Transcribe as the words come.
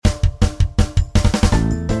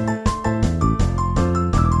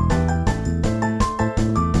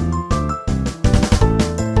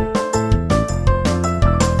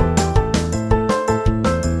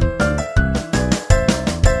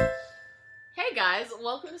guys,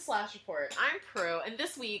 welcome to Slash Report. I'm Prue, and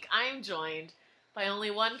this week I am joined by only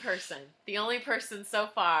one person. The only person so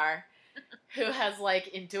far who has,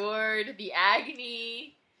 endured the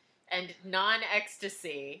agony and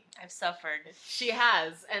non-ecstasy. I've suffered. She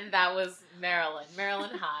has, and that was Marilyn.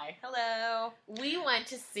 Marilyn, hi. Hello. We went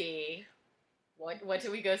to see... What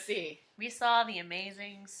did we go see? We saw The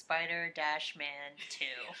Amazing Spider-Man 2.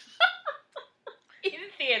 In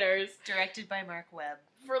theaters. Directed by Mark Webb.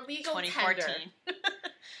 For legal 2014.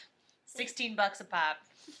 $16 a pop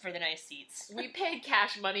for the nice seats. We paid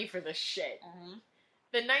cash money for the shit. Mm-hmm.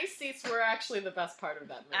 The nice seats were actually the best part of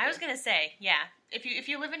that movie. I was gonna say, yeah. If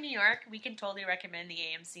you live in New York, we can totally recommend the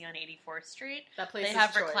AMC on 84th Street. That place They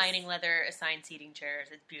have reclining leather assigned seating chairs.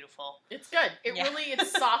 It's beautiful. It's good. It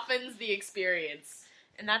softens the experience.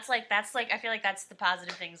 And that's I feel like that's the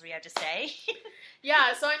positive things we have to say.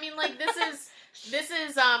 Yeah, so I mean, this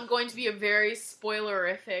is going to be a very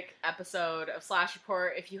spoilerific episode of Slash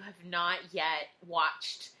Report. If you have not yet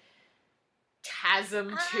watched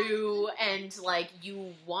TASM 2 and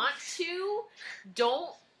you want to,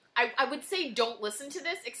 I would say don't listen to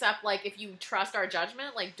this, except if you trust our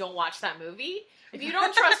judgment, don't watch that movie. If you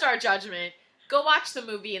don't trust our judgment, go watch the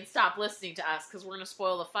movie and stop listening to us, because we're going to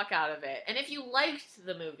spoil the fuck out of it. And if you liked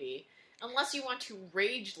the movie, unless you want to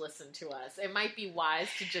rage listen to us, it might be wise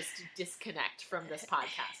to just disconnect from this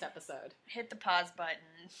podcast episode. Hit the pause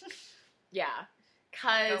button. Yeah.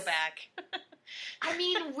 Cause, go back. I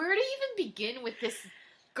mean, where to even begin with this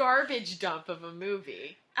garbage dump of a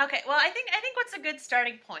movie? Okay, well, I think what's a good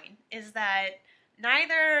starting point is that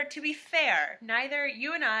to be fair, neither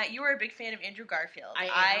you and you are a big fan of Andrew Garfield.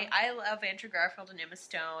 I love Andrew Garfield and Emma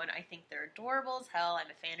Stone. I think they're adorable as hell. I'm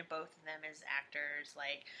a fan of both of them as actors.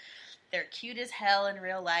 They're cute as hell in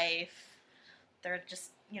real life. They're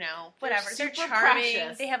just, whatever. They're charming.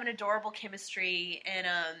 Precious. They have an adorable chemistry. And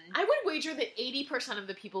I would wager that 80% of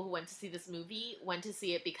the people who went to see this movie went to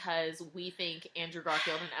see it because we think Andrew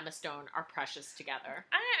Garfield and Emma Stone are precious together.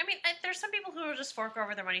 I mean, there's some people who will just fork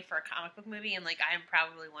over their money for a comic book movie, and I am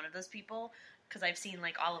probably one of those people because I've seen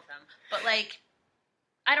all of them. But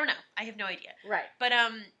I don't know. I have no idea. Right. But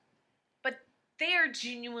they are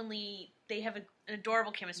genuinely. They have an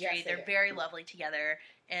adorable chemistry. Yes, They're very lovely together,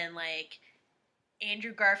 and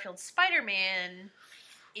Andrew Garfield's Spider-Man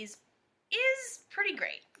is pretty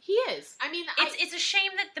great. He is. I mean, it's a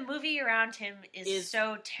shame that the movie around him is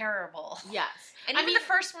so terrible. Yes, and even the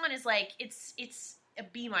first one is it's a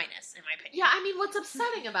B- in my opinion. Yeah, I mean, what's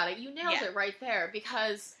upsetting about it? You nailed it right there,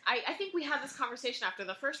 because I think we had this conversation after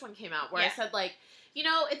the first one came out, where I said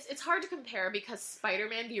it's hard to compare because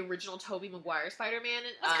Spider-Man, the original Tobey Maguire Spider-Man,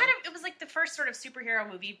 it was the first sort of superhero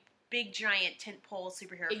movie. Big, giant, tentpole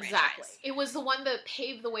superhero franchise. Exactly. It was the one that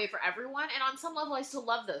paved the way for everyone, and on some level I still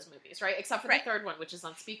love those movies, right? Except for the third one, which is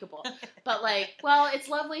unspeakable. But, it's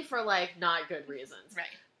lovely for, not good reasons. Right.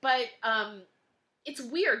 But, it's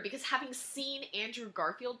weird, because having seen Andrew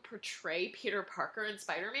Garfield portray Peter Parker in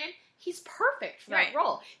Spider-Man, he's perfect for that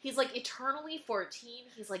role. He's, eternally 14,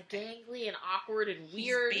 he's, gangly and awkward and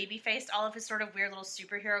weird. He's baby-faced. All of his sort of weird little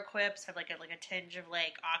superhero quips have, a tinge of,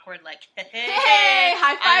 awkward, hey,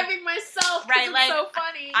 high-fiving myself, right, it's so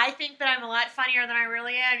funny. I think that I'm a lot funnier than I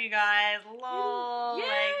really am, you guys. Lol. Yeah.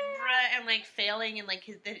 And, failing in,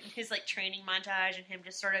 his training montage, and him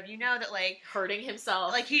just sort of, that, hurting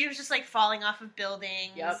himself. He was just, falling off of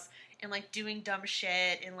buildings. Yep. And, doing dumb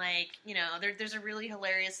shit, and, there's a really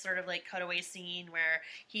hilarious sort of, cutaway scene where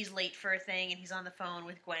he's late for a thing, and he's on the phone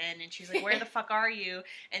with Gwen, and she's like, where the fuck are you?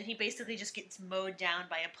 And he basically just gets mowed down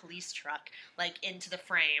by a police truck, into the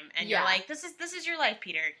frame, and you're like, this is your life,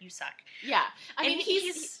 Peter, you suck. Yeah. I mean,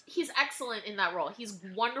 he's excellent in that role. He's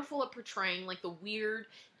wonderful at portraying, the weird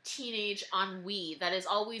teenage ennui that has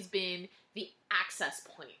always been the access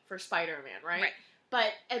point for Spider-Man, right? Right.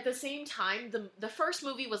 But at the same time, the first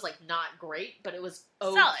movie was, not great, but it was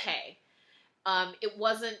okay. Solid. It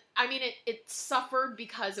wasn't, I mean, it suffered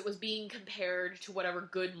because it was being compared to whatever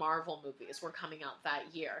good Marvel movies were coming out that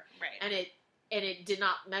year. Right. And it did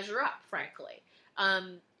not measure up, frankly.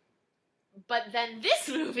 But then this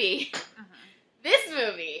movie,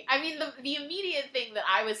 I mean, the immediate thing that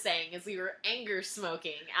I was saying is we were anger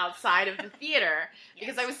smoking outside of the theater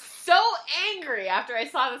because I was so angry after I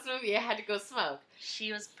saw this movie, I had to go smoke.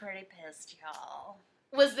 She was pretty pissed, y'all.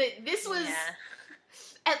 Was that this was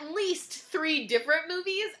at least 3 different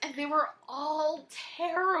movies, and they were all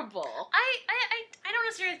terrible. I don't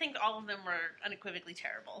necessarily think all of them were unequivocally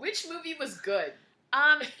terrible. Which movie was good?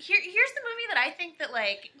 Here's the movie that I think that,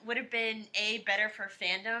 like, would have been, better for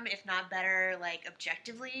fandom, if not better, like,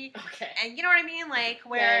 objectively. Okay. And you know what I mean? Like,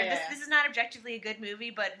 where this is not objectively a good movie,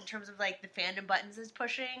 but in terms of, like, the fandom buttons it's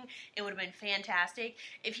pushing, it would have been fantastic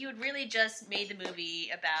if you had really just made the movie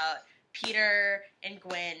about Peter and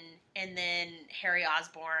Gwen and then Harry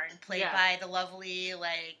Osborn, played by the lovely,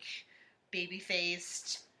 like,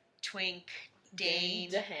 baby-faced, twink Dane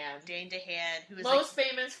DeHaan, who is most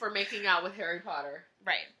famous for making out with Harry Potter,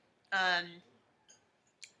 right?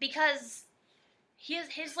 Because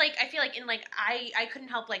his like, I feel like in like I couldn't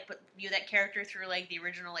help like but view that character through like the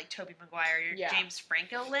original like Tobey Maguire James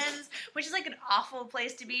Franco lens, which is like an awful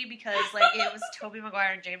place to be because like it was Tobey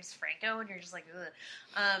Maguire and James Franco, and you're just like,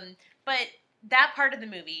 ugh. But that part of the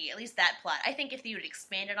movie, at least that plot, I think if you had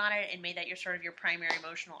expanded on it and made that your sort of your primary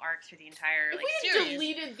emotional arc through the entire series.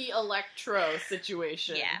 Deleted the Electro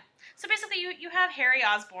situation. Yeah. So basically, you have Harry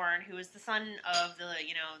Osborn, who is the son of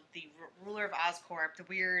the ruler of Oscorp, the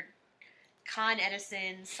weird Con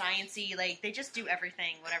Edison, science-y, like, they just do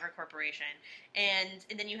everything, whatever corporation. And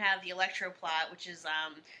then you have the Electro plot, which is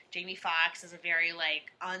Jamie Foxx as a very,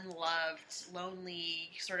 like, unloved,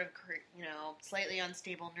 lonely, sort of, slightly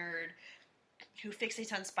unstable nerd who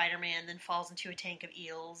fixates on Spider-Man, then falls into a tank of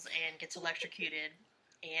eels and gets electrocuted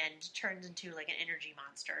and turns into, like, an energy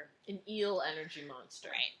monster. An eel energy monster.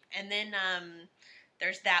 Right. And then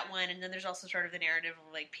there's that one, and then there's also sort of the narrative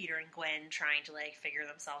of, like, Peter and Gwen trying to, like, figure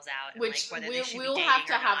themselves out. And, which, like, we'll have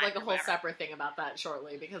to have, like, a whole separate thing about that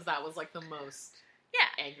shortly, because that was, like, the most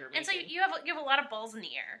anger-making. And so you have a lot of balls in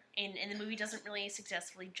the air, and the movie doesn't really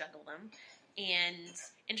successfully juggle them. And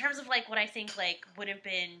in terms of, like, what I think, like, would have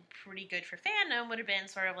been pretty good for fandom would have been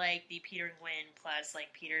sort of, like, the Peter and Gwen plus,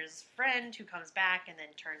 like, Peter's friend who comes back and then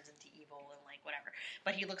turns into evil and, like, whatever.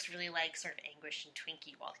 But he looks really, like, sort of anguished and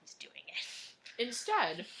twinky while he's doing it.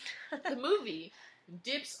 Instead, the movie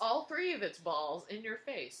dips all three of its balls in your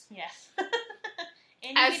face. Yes.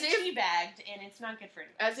 And you get teabagged, and it's not good for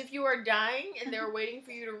anyone. As if you are dying, and they're waiting for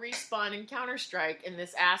you to respawn in Counter-Strike, and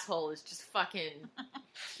this asshole is just fucking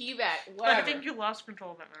teabag, whatever. I think you lost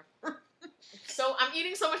control of it now. So, I'm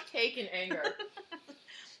eating so much cake in anger.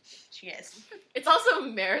 She is. It's also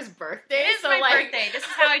Mare's birthday. It is my birthday. This is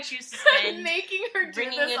how I choose to spend. I'm making her do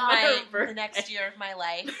bringing this in on her birthday. the next year of my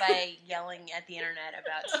life by yelling at the internet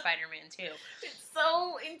about Spider-Man 2. It's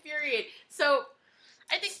so infuriating. So,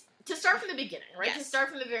 I think to start from the beginning, right? Yes. To start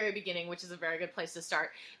from the very beginning, which is a very good place to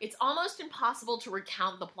start, it's almost impossible to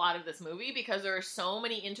recount the plot of this movie because there are so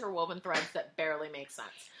many interwoven threads that barely make sense.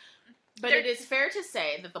 But it is fair to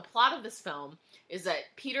say that the plot of this film is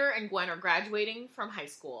that Peter and Gwen are graduating from high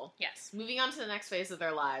school. Yes. Moving on to the next phase of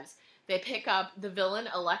their lives. They pick up the villain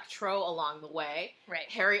Electro along the way. Right.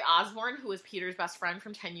 Harry Osborn, who was Peter's best friend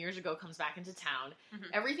from 10 years ago, comes back into town.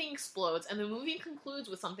 Mm-hmm. Everything explodes, and the movie concludes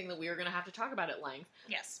with something that we are going to have to talk about at length.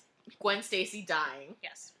 Yes. Gwen Stacy dying.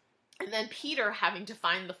 Yes. And then Peter having to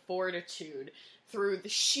find the fortitude through the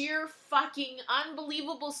sheer fucking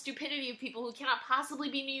unbelievable stupidity of people who cannot possibly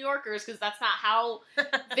be New Yorkers, because that's not how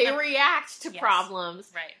they react to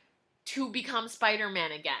problems, right, to become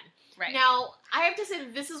Spider-Man again. Right. Now, I have to say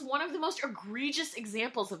that this is one of the most egregious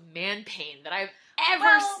examples of man pain that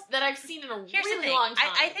I've seen in a really long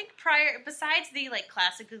time. I think besides the, like,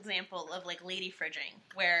 classic example of, like, Lady Fridging,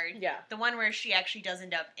 where the one where she actually does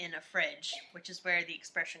end up in a fridge, which is where the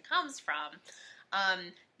expression comes from,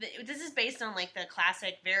 this is based on, like, the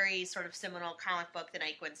classic, very sort of seminal comic book The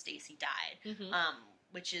Night Gwen Stacy Died, mm-hmm.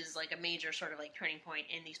 Which is, like, a major sort of, like, turning point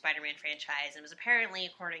in the Spider-Man franchise, and was apparently,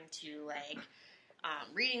 according to, like,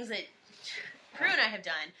 readings that Prue and I have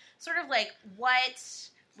done, sort of, like, what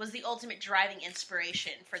was the ultimate driving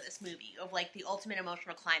inspiration for this movie, of, like, the ultimate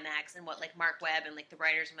emotional climax, and what, like, Mark Webb and, like, the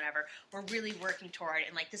writers and whatever were really working toward,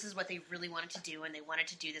 and, like, this is what they really wanted to do, and they wanted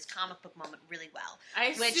to do this comic book moment really well. I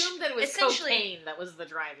assumed that it was cocaine that was the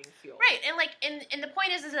driving fuel. Right, and, like, and the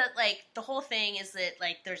point is that, like, the whole thing is that,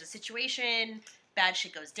 like, there's a situation, bad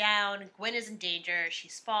shit goes down, Gwen is in danger,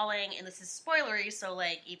 she's falling, and this is spoilery, so,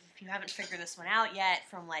 like, if you haven't figured this one out yet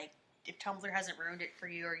from, like, if Tumblr hasn't ruined it for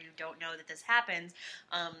you, or you don't know that this happens,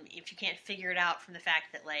 if you can't figure it out from the fact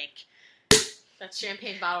that, like... That's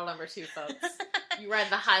champagne bottle number 2, folks. You read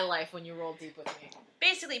The High Life when you rolled deep with me.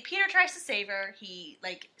 Basically, Peter tries to save her. He,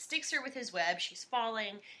 like, sticks her with his web. She's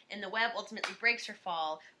falling, and the web ultimately breaks her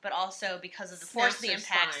fall, but also, because of the force of the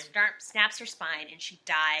impact, snaps her spine, and she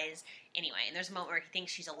dies anyway. And there's a moment where he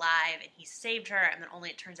thinks she's alive, and he's saved her, and then only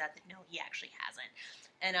it turns out that, no, he actually hasn't.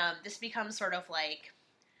 And this becomes sort of, like...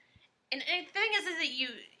 And the thing is that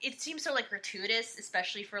it seems so, like, gratuitous,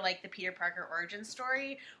 especially for, like, the Peter Parker origin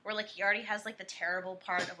story, where, like, he already has, like, the terrible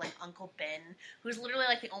part of, like, Uncle Ben, who's literally,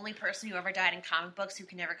 like, the only person who ever died in comic books who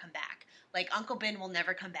can never come back. Like, Uncle Ben will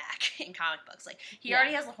never come back in comic books. Like, he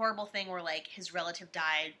already has a horrible thing where, like, his relative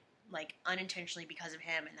died, like, unintentionally because of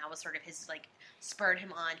him, and that was sort of his, like, spurred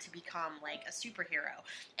him on to become, like, a superhero.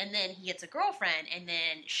 And then he gets a girlfriend, and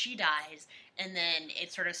then she dies, and then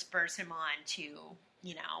it sort of spurs him on to,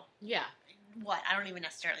 you know... Yeah. What? I don't even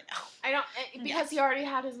necessarily know. I don't... Because he already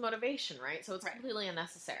had his motivation, right? So it's completely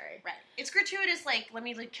unnecessary. Right. It's gratuitous, like, let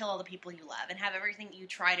me, like, kill all the people you love, and have everything you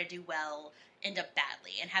try to do well end up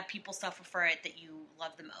badly, and have people suffer for it that you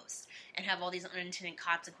love the most, and have all these unintended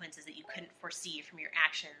consequences that you couldn't foresee from your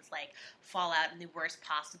actions, like, fall out in the worst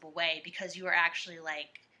possible way, because you were actually,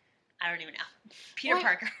 like... I don't even know. Peter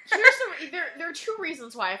Parker. There are two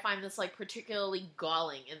reasons why I find this, like, particularly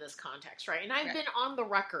galling in this context, right? And I've been on the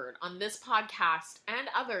record on this podcast and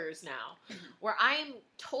others now, where I am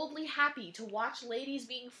totally happy to watch ladies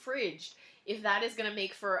being fridged if that is going to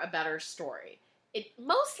make for a better story. It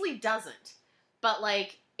mostly doesn't. But,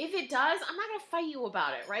 like, if it does, I'm not going to fight you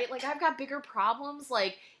about it, right? Like, I've got bigger problems.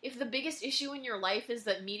 Like, if the biggest issue in your life is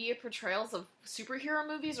that media portrayals of superhero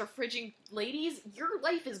movies are fridging ladies, your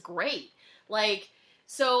life is great. Like,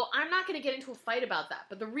 so I'm not going to get into a fight about that.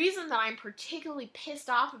 But the reason that I'm particularly pissed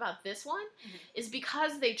off about this one is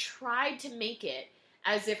because they tried to make it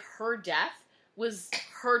as if her death was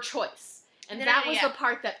her choice. And that was the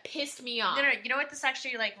part that pissed me off. You know what this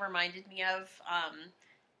actually, like, reminded me of?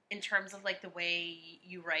 In terms of, like, the way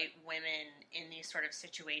you write women in these sort of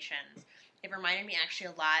situations, it reminded me actually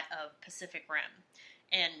a lot of Pacific Rim.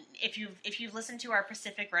 And if you've listened to our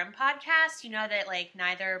Pacific Rim podcast, you know that, like,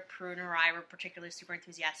 neither Prue nor I were particularly super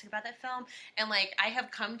enthusiastic about that film. And, like, I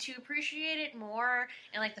have come to appreciate it more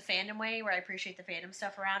in, like, the fandom way, where I appreciate the fandom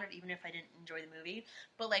stuff around it, even if I didn't enjoy the movie.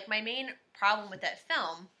 But, like, my main problem with that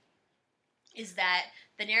film is that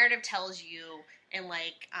the narrative tells you, and,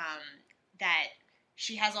 like, that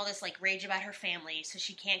she has all this, like, rage about her family, so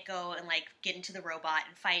she can't go and, like, get into the robot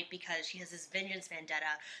and fight because she has this vengeance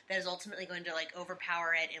vendetta that is ultimately going to, like,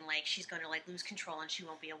 overpower it, and, like, she's going to, like, lose control, and she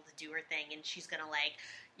won't be able to do her thing, and she's going to, like,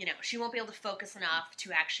 you know, she won't be able to focus enough to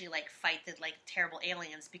actually, like, fight the, like, terrible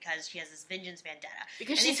aliens because she has this vengeance vendetta.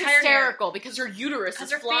 Because she's hysterical, because her uterus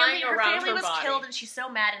is flying around her body. Her family was killed, and she's so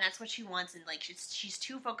mad, and that's what she wants, and, like, she's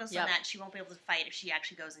too focused on that, and she won't be able to fight if she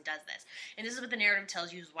actually goes and does this. And this is what the narrative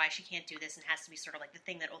tells you is why she can't do this, and has to be sort of, like, the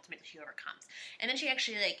thing that ultimately she overcomes. And then she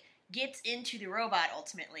actually, like, gets into the robot,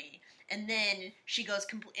 ultimately, and then she goes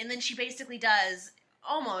and then she basically does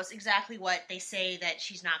almost exactly what they say that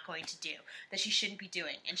she's not going to do, that she shouldn't be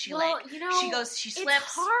doing. And she, she slips.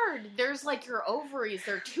 It's hard. There's, like, your ovaries.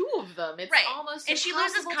 There are two of them. It's almost and she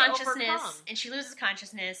loses consciousness. And she loses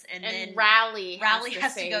consciousness. And then Rally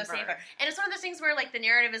has to go save her. And it's one of those things where, like, the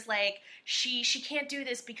narrative is, like, she can't do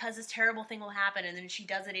this because this terrible thing will happen. And then she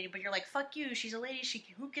does it. But you're like, fuck you. She's a lady.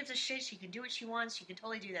 Who gives a shit? She can do what she wants. She can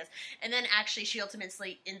totally do this. And then, actually, she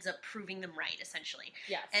ultimately ends up proving them right, essentially.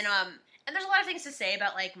 Yes. And there's a lot of things to say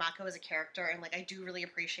about, like, Mako as a character, and, like, I do really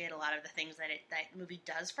appreciate a lot of the things that movie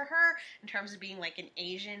does for her in terms of being, like, an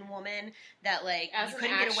Asian woman that, like, as you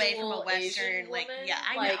couldn't get away from a Western, like,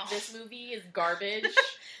 I know. Like, this movie is garbage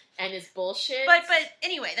and is bullshit. But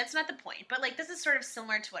anyway, that's not the point. But, like, this is sort of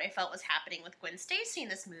similar to what I felt was happening with Gwen Stacy in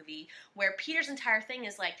this movie, where Peter's entire thing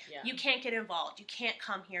is, like, you can't get involved, you can't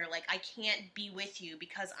come here, like, I can't be with you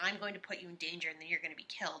because I'm going to put you in danger and then you're going to be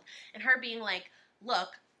killed. And her being like, look,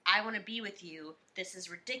 I want to be with you. This is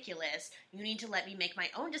ridiculous. You need to let me make my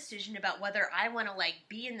own decision about whether I want to, like,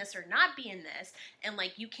 be in this or not be in this. And,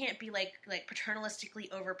 like, you can't be, like paternalistically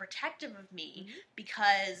overprotective of me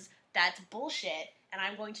because that's bullshit and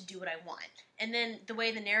I'm going to do what I want. And then the way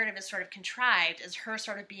the narrative is sort of contrived is her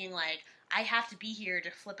sort of being like, I have to be here to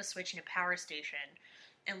flip a switch in a power station.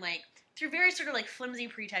 And, like, through very sort of, like, flimsy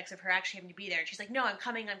pretext of her actually having to be there. And she's like, no, I'm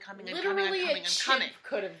coming. Literally, a chimp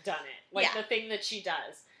could have done it. Like, the thing that she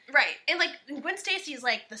does. Right. And, like, Gwen Stacy is,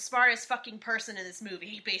 like, the smartest fucking person in this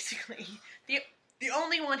movie, basically. The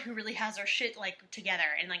only one who really has her shit, like, together.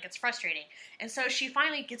 And, like, it's frustrating. And so she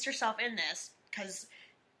finally gets herself in this because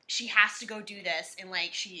she has to go do this. And, like,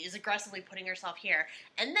 she is aggressively putting herself here.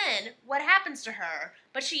 And then what happens to her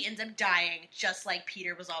But she ends up dying, just like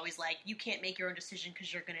Peter was always like, you can't make your own decision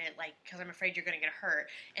because I'm afraid you're gonna get hurt.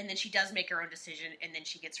 And then she does make her own decision, and then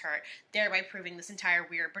she gets hurt, thereby proving this entire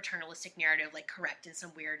weird paternalistic narrative, like, correct in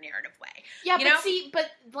some weird narrative way. Yeah,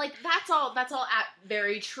 but like, that's all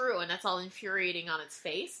very true, and that's all infuriating on its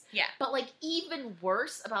face. Yeah. But, like, even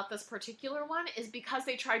worse about this particular one is because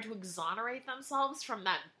they tried to exonerate themselves from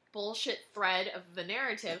that bullshit thread of the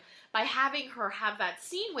narrative by having her have that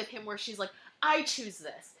scene with him where she's like, I choose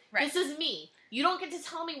this. Right. This is me. You don't get to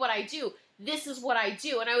tell me what I do. This is what I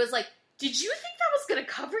do. And I was like, did you think that was going to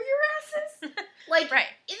cover your asses? Like, right.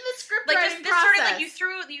 In the script like writing this process. Sort of like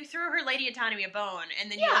you threw her lady autonomy a bone,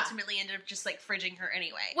 and then you ultimately ended up just, like, fridging her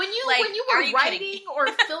anyway. When you were writing or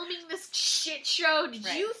filming this shit show, did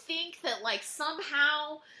you think that, like,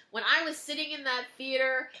 somehow when I was sitting in that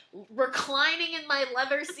theater, reclining in my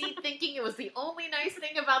leather seat, thinking it was the only nice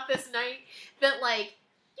thing about this night, that, like,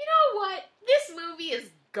 you know what? This movie is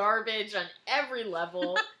garbage on every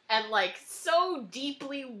level, and, like, so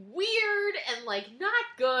deeply weird and, like, not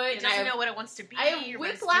good. It doesn't know what it wants to be. I have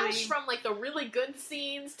whiplash from, like, the really good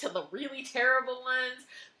scenes to the really terrible ones.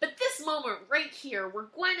 But this moment right here where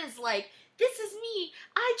Gwen is like, this is me.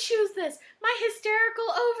 I choose this. My hysterical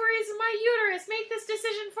ovaries and my uterus make this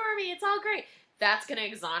decision for me. It's all great. That's going to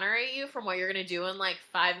exonerate you from what you're going to do in, like,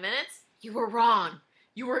 5 minutes? You were wrong.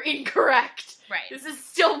 You were incorrect. Right. This is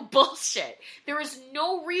still bullshit. There is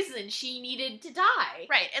no reason she needed to die.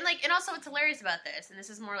 Right. And, like, and also what's hilarious about this, and this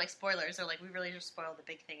is more like spoilers, or, like, we really just spoiled the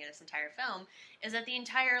big thing in this entire film, is that the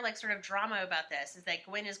entire, like, sort of drama about this is that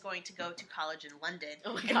Gwen is going to go to college in London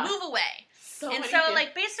and move away. So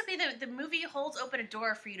like, basically the movie holds open a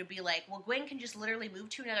door for you to be like, well, Gwen can just literally move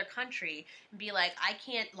to another country and be like, I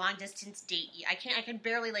can't long distance date you. I can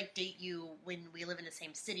barely, like, date you when we live in the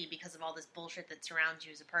same city because of all this bullshit that surrounds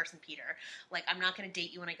you as a person, Peter. Like, I'm not going to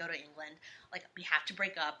date you when I go to England. Like, we have to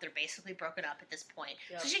break up. They're basically broken up at this point.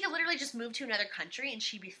 Yep. So she could literally just move to another country and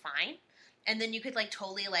she'd be fine. And then you could, like,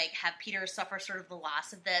 totally, like, have Peter suffer sort of the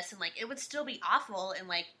loss of this. And, like, it would still be awful and,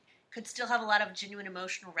 like, could still have a lot of genuine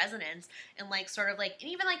emotional resonance. And, like, sort of, like, and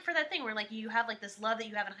even, like, for that thing where, like, you have, like, this love that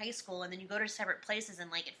you have in high school and then you go to separate places and,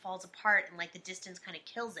 like, it falls apart and, like, the distance kind of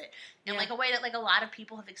kills it. In, like, a way that, like, a lot of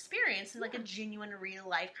people have experienced in, like, a genuine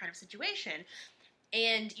real-life kind of situation.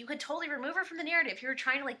 And you could totally remove her from the narrative. If you were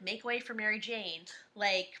trying to, like, make way for Mary Jane,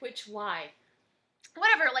 like... Why?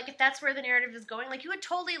 Whatever, like, if that's where the narrative is going, like, you would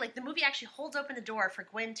totally, like, the movie actually holds open the door for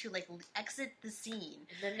Gwen to, like, exit the scene.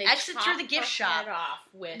 And then they exit through the gift shop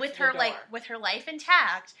with her, like, with her life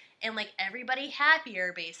intact, and, like, everybody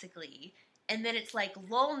happier, basically. And then it's like,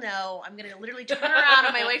 lol, no, I'm gonna literally turn around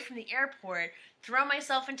on my way from the airport, throw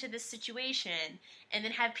myself into this situation, and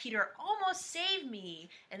then have Peter almost save me,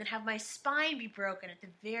 and then have my spine be broken at the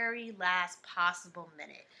very last possible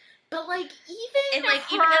minute. But, like,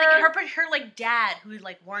 her like, dad, who,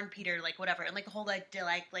 like, warned Peter, like, whatever, and, like, the whole, like,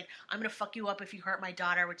 I'm gonna fuck you up if you hurt my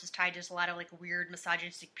daughter, which is tied to just a lot of, like, weird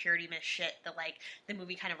misogynistic purity myth shit that, like, the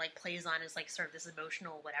movie kind of, like, plays on as, like, sort of this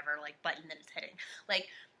emotional whatever, like, button that it's hitting. Like,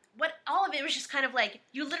 what, all of it was just kind of, like,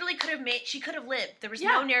 you literally could have she could have lived. There was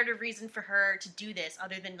no narrative reason for her to do this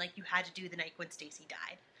other than, like, you had to do the night when Stacy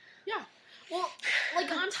died. Yeah. Well, like,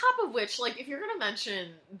 on top of which, like, if you're gonna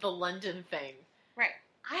mention the London thing. Right.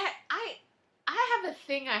 I have a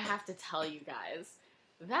thing I have to tell you guys.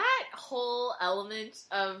 That whole element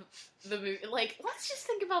of the movie, like, let's just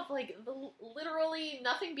think about, like, literally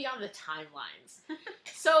nothing beyond the timelines.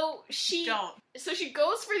 So she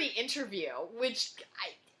goes for the interview, which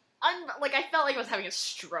I felt like I was having a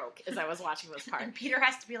stroke as I was watching this part. And Peter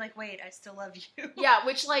has to be like, wait, I still love you. Yeah,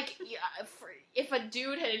 which, like, if a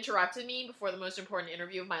dude had interrupted me before the most important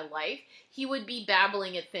interview of my life, he would be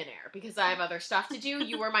babbling at thin air, because I have other stuff to do.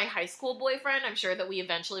 You were my high school boyfriend. I'm sure that we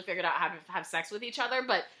eventually figured out how to have sex with each other,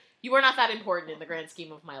 but you were not that important in the grand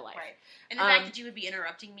scheme of my life. Right. And the fact that you would be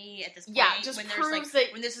interrupting me at this point, just when proves there's,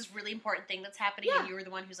 like, when this is really important thing that's happening, and you were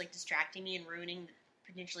the one who's, like, distracting me and ruining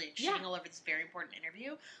potentially shitting all over this very important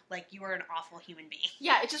interview, like, you are an awful human being.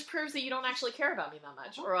 Yeah, it just proves that you don't actually care about me that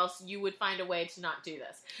much, or else you would find a way to not do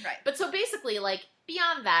this. Right. But so basically, like,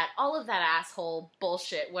 beyond that, all of that asshole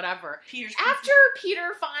bullshit, whatever. After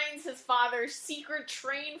Peter finds his father's secret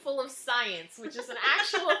train full of science, which is an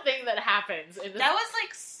actual thing that happens in this. That was,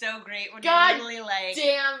 like, so great when you're literally, like,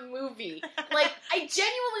 damn movie. Like, I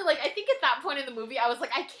genuinely, like, I think at that point in the movie, I was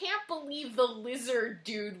like, I can't believe the lizard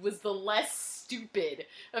dude was the less stupid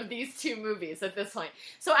of these two movies at this point.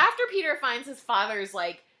 So after Peter finds his father's,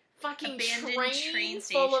 like, fucking abandoned train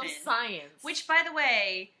full station, of science. Which, by the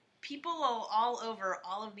way, people all over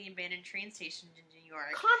all of the abandoned train stations in New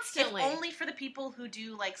York. Constantly. If only for the people who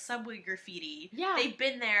do, like, subway graffiti. Yeah. They've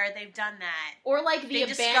been there, they've done that. Or, like, they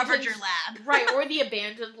discovered your lab. Right, or the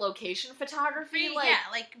abandoned location photography. Like, yeah,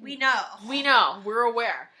 like, we know. We know. We're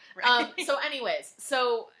aware. Right. So anyways,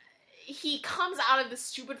 so he comes out of this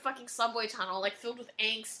stupid fucking subway tunnel, like, filled with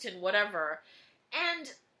angst and whatever,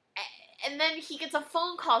 and then he gets a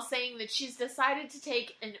phone call saying that she's decided to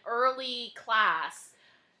take an early class,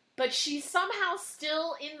 but she's somehow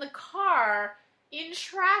still in the car in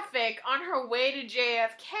traffic on her way to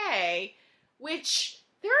JFK, which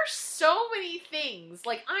there are so many things.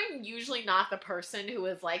 Like, I'm usually not the person who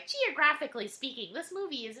is like, geographically speaking, this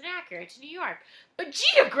movie is inaccurate to New York. But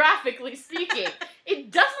geographically speaking,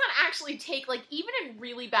 it does not actually take, like, even in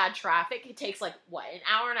really bad traffic, it takes, like, what, an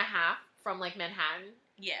hour and a half from, like, Manhattan?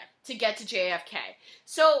 Yeah. To get to JFK.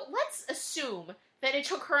 So let's assume that it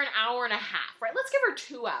took her an hour and a half, right? Let's give her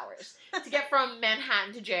 2 hours to get from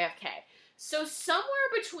Manhattan to JFK. So somewhere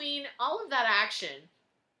between all of that action,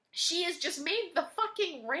 she has just made the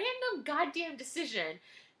fucking random goddamn decision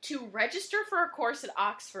to register for a course at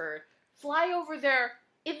Oxford, fly over there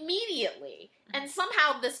immediately, and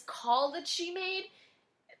somehow this call that she made,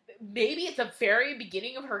 maybe at the very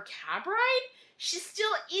beginning of her cab ride, she's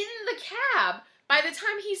still in the cab by the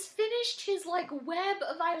time he's finished his, like, web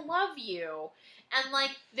of I love you. And,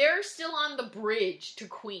 like, they're still on the bridge to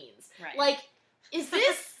Queens. Right. Like, is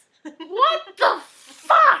this... what the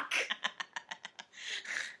fuck?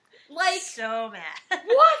 Like... so mad.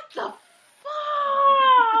 What the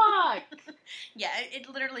fuck? Yeah, it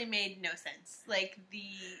literally made no sense. Like,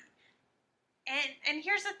 And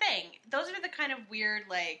here's the thing. Those are the kind of weird,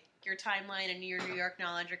 like, your timeline and your New York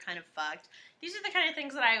knowledge are kind of fucked. These are the kind of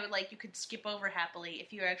things that I would, like, you could skip over happily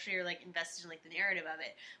if you actually are, like, invested in, like, the narrative of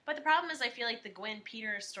it. But the problem is I feel like the Gwen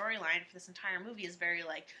Peters storyline for this entire movie is very,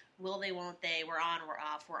 like, will they, won't they, we're on, we're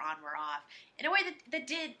off, we're on, we're off. In a way that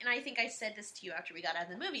did, and I think I said this to you after we got out of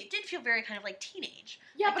the movie, it did feel very kind of like teenage.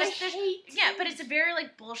 Yeah, like, but I hate... Yeah, but it's a very,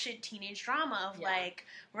 like, bullshit teenage drama of, like,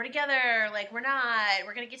 we're together, like, we're not,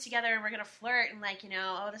 we're gonna get together and we're gonna flirt and, like, you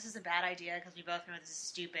know, oh, this is a bad idea because we both know this is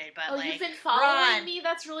stupid, but, like, you've been following me?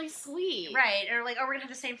 That's really sweet. Right, or, like, oh, we're gonna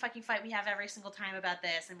have the same fucking fight we have every single time about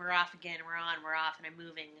this, and we're off again, and we're on, we're off, and I'm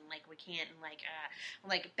moving, and, like, we can't, and,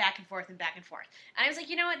 like, back and forth and back and forth. And I was like,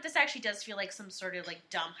 you know what, this actually does feel like some sort of, like,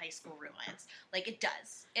 dumb high school romance. Like, it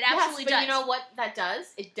does. It absolutely does. But you know what that does?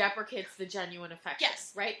 It deprecates the genuine affection.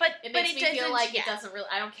 Yes. Right? But it makes me feel like it doesn't really...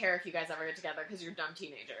 I don't care if you guys ever get together because you're dumb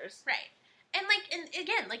teenagers. Right. And, like, and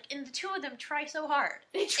again, like, and the two of them try so hard.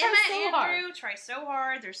 They try Emma so and hard. Andrew try so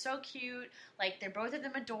hard. They're so cute. Like, they're both of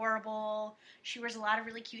them adorable. She wears a lot of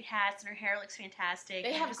really cute hats, and her hair looks fantastic.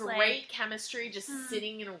 They have great chemistry just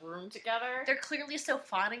sitting in a room together. They're clearly so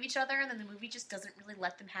fond of each other, and then the movie just doesn't really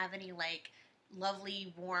let them have any, like,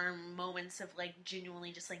 lovely, warm moments of, like,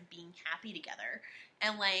 genuinely just, like, being happy together.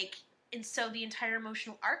 And, like... And so the entire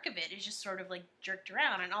emotional arc of it is just sort of, like, jerked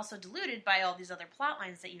around and also diluted by all these other plot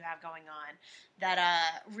lines that you have going on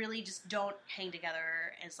that really just don't hang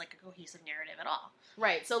together as, like, a cohesive narrative at all.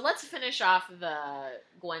 Right, so let's finish off the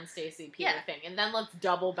Gwen Stacy Peter thing, and then let's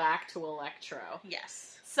double back to Electro.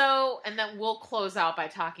 Yes. So, and then we'll close out by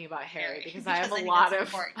talking about Harry, because I have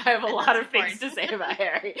a lot of things to say about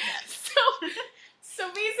Harry. Yes.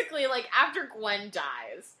 So basically, like, after Gwen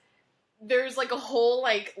dies... There's, like, a whole,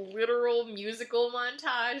 like, literal musical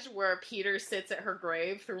montage where Peter sits at her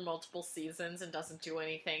grave through multiple seasons and doesn't do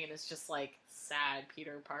anything, and it's just, like, sad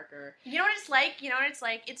Peter Parker. You know what it's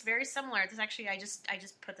like? It's very similar. This actually, I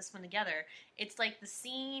just put this one together. It's like the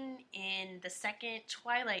scene in the second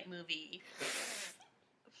Twilight movie.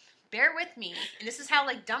 Bear with me, and this is how,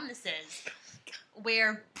 like, dumb this is.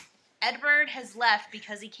 Where... Edward has left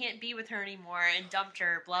because he can't be with her anymore and dumped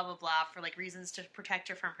her, blah, blah, blah, for, like, reasons to protect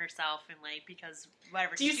her from herself and, like, because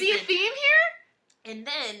whatever. Do you see a theme here? And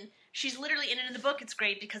then she's literally, and in the book it's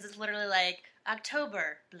great because it's literally like,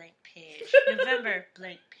 October, blank page, November,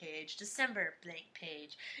 blank page, December, blank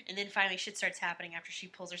page. And then finally shit starts happening after she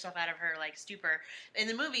pulls herself out of her, like, stupor. In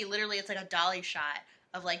the movie, literally, it's like a dolly shot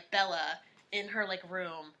of, like, Bella in her, like,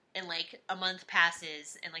 room. And, like, a month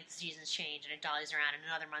passes, and, like, the seasons change, and it dollies around, and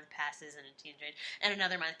another month passes, and and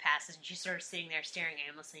another month passes, and she's sort of sitting there staring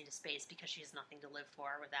aimlessly into space because she has nothing to live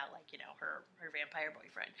for without, like, you know, her vampire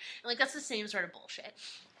boyfriend. And, like, that's the same sort of bullshit.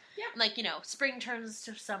 Yeah. Like, you know, spring turns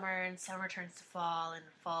to summer, and summer turns to fall, and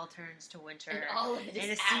fall turns to winter. And all of it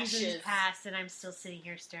is ashes. And a season's passed, and I'm still sitting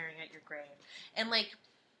here staring at your grave. And, like...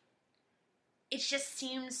 It just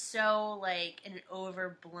seems so, like, an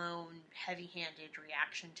overblown, heavy-handed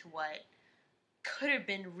reaction to what could have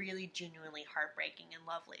been really genuinely heartbreaking and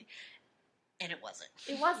lovely. And it wasn't.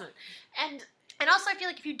 It wasn't. And also, I feel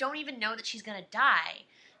like if you don't even know that she's going to die,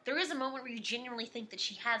 there is a moment where you genuinely think that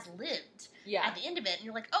she has lived at the end of it. And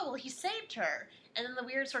you're like, oh, well, he saved her. And then the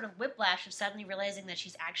weird sort of whiplash of suddenly realizing that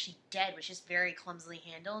she's actually dead, which is very clumsily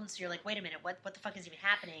handled. And so you're like, wait a minute, what the fuck is even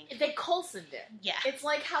happening? They Coulsoned it. Yeah. It's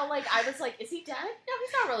like how, like, I was like, is he dead? No,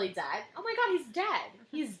 he's not really dead. Oh my god, he's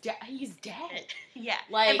dead. He's dead. Yeah.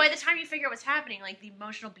 Like, and by the time you figure out what's happening, like, the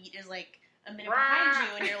emotional beat is, like, a minute behind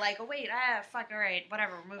you, and you're like, oh wait, fuck, alright,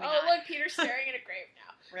 whatever, we're moving on. Oh, look, Peter's staring at a grave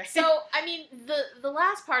now. Right. So, I mean, the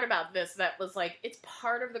last part about this that was, like, it's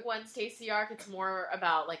part of the Gwen Stacy arc, it's more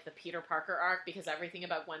about, like, the Peter Parker arc, because everything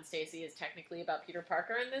about Gwen Stacy is technically about Peter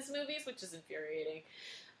Parker in this movies, which is infuriating,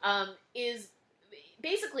 is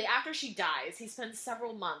basically, after she dies, he spends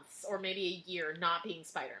several months, or maybe a year, not being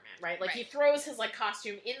Spider-Man, right? Like, he throws his, like,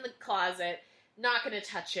 costume in the closet, not gonna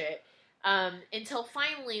touch it, until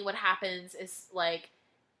finally what happens is, like,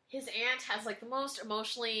 his aunt has, like, the most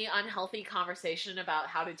emotionally unhealthy conversation about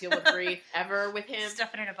how to deal with grief ever with him.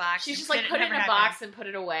 Stuff it in a box. She's just, like, put it in a box and put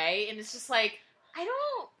it away, and it's just, like, I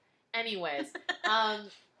don't... Anyways.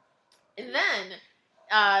 And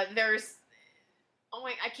then, there's... Oh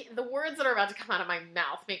my... I can't... The words that are about to come out of my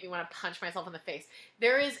mouth make me want to punch myself in the face.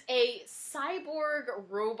 There is a cyborg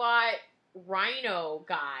robot rhino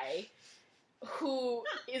guy who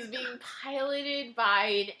is being piloted by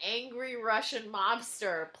an angry Russian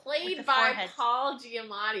mobster, played by Paul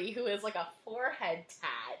Giamatti, who has, like, a forehead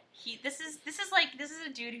tat. This is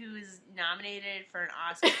a dude who is nominated for an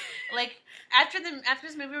Oscar. Like, after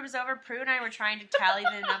this movie was over, Prue and I were trying to tally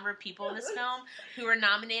the number of people in this film who were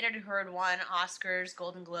nominated, who had won Oscars,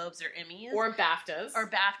 Golden Globes, or Emmys, or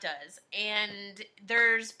BAFTAs, and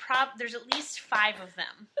there's at least 5 of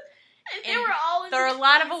them. And they were all there are a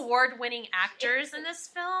lot of award-winning actors in this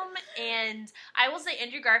film, and I will say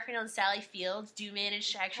Andrew Garfield and Sally Fields do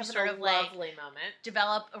manage to actually sort of, like,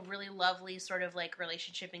 develop a really lovely sort of, like,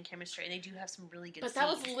 relationship and chemistry, and they do have some really good scenes. But that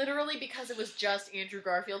was literally because it was just Andrew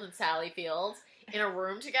Garfield and Sally Fields in a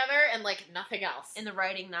room together, and, like, nothing else. And the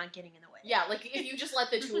writing not getting in the way. Yeah, like, if you just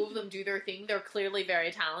let the two of them do their thing, they're clearly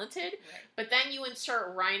very talented, right. But then you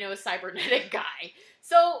insert Rhino Cybernetic guy.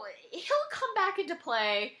 So, he'll come back into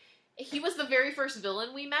play. He was the very first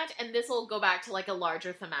villain we met, and this will go back to, like, a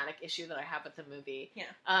larger thematic issue that I have with the movie.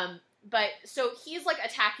 Yeah. But, so, he's, like,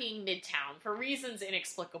 attacking Midtown for reasons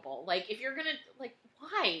inexplicable. Like, if you're gonna, like,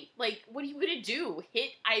 why? Like, what are you gonna do?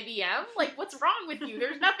 Hit IBM? Like, what's wrong with you?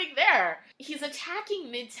 There's nothing there. He's attacking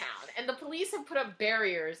Midtown, and the police have put up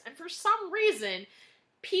barriers, and for some reason,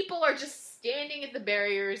 people are just standing at the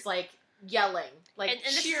barriers, like, yelling, like,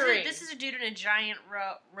 and cheering. This is a dude in a giant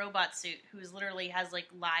robot suit who's literally has, like,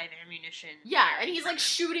 live ammunition. Yeah, and he's, like,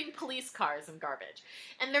 shooting police cars and garbage.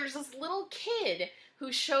 And there's this little kid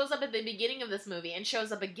who shows up at the beginning of this movie and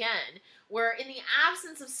shows up again, where in the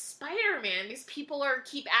absence of Spider-Man, these people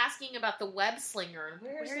keep asking about the web slinger.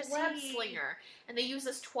 Where's the web slinger? And they use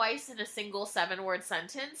this twice in a single 7-word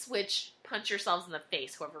sentence, which punch yourselves in the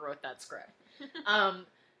face, whoever wrote that script.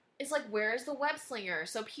 It's like, where's the web slinger?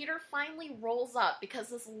 So Peter finally rolls up because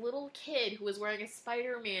this little kid who was wearing a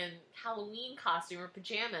Spider-Man Halloween costume or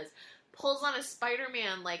pajamas pulls on a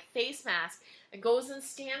Spider-Man, like, face mask and goes and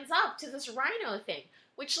stands up to this rhino thing.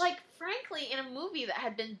 Which, like, frankly, in a movie that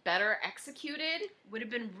had been better executed... Would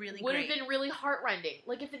have been really Would have been really heartrending.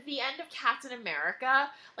 Like, if at the end of Captain America,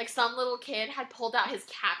 like, some little kid had pulled out his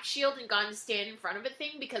Cap shield and gone to stand in front of a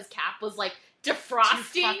thing because Cap was, like,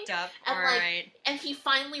 defrosting. Too fucked up. And, all like, right. And he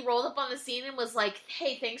finally rolled up on the scene and was like,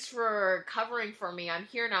 hey, thanks for covering for me. I'm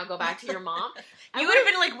here now. Go back to your mom. You would have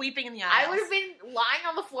been, like, weeping in the aisles. I would have been lying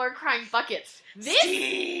on the floor crying buckets. This,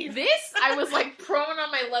 I was, like, prone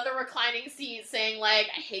on my leather reclining seat saying, like,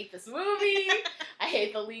 I hate this movie. I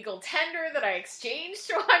hate the legal tender that I exchanged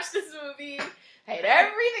to watch this movie. I hate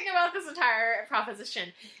everything about this entire proposition.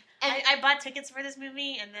 And I bought tickets for this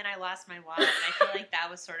movie, and then I lost my wallet, and I feel like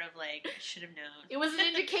that was sort of like, I should have known. It was an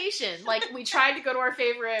indication. Like, we tried to go to our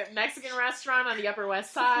favorite Mexican restaurant on the Upper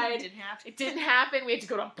West Side. It didn't happen. We had to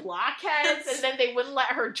go to Blockheads, and then they wouldn't let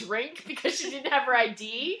her drink because she didn't have her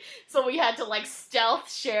ID. So we had to, like,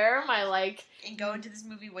 stealth share my, like... And go into this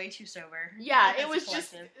movie way too sober. Yeah, it was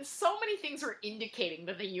just... So many things were indicating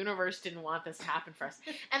that the universe didn't want this to happen for us.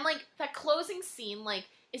 And, like, that closing scene, like...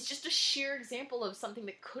 It's just a sheer example of something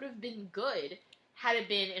that could have been good had it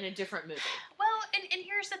been in a different movie. Well, and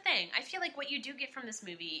here's the thing. I feel like what you do get from this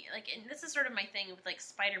movie, like, and this is sort of my thing with, like,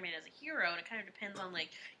 Spider-Man as a hero, and it kind of depends on,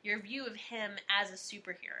 like, your view of him as a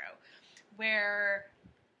superhero. Where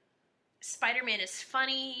Spider-Man is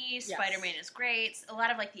funny, yes. Spider-Man is great. A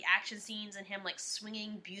lot of, like, the action scenes and him, like,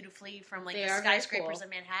 swinging beautifully from, like, the skyscrapers of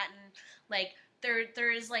Manhattan. Like,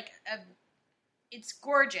 there is, like, it's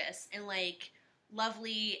gorgeous and, like,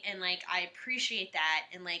 lovely, and, like, I appreciate that,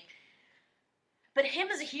 and, like, but him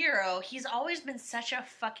as a hero, he's always been such a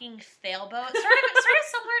fucking failboat. Sort of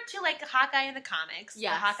similar to, like, Hawkeye in the comics.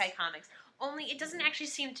 Yes. The Hawkeye comics. Only it doesn't actually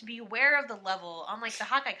seem to be aware of the level, unlike the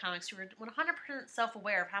Hawkeye comics, who are 100%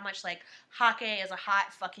 self-aware of how much, like, Hawkeye is a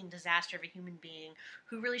hot fucking disaster of a human being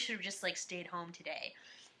who really should have just, like, stayed home today.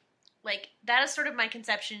 Like, that is sort of my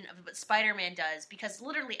conception of what Spider-Man does, because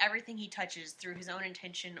literally everything he touches through his own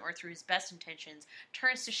intention or through his best intentions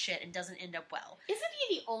turns to shit and doesn't end up well. Isn't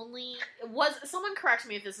he the only... Someone correct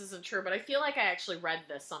me if this isn't true, but I feel like I actually read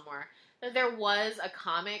this somewhere, that there was a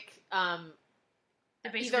comic,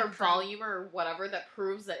 either volume or whatever, that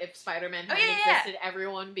proves that if Spider-Man hadn't existed,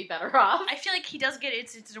 everyone would be better off. I feel like he does get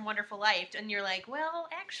It's a Wonderful Life, and you're like, well,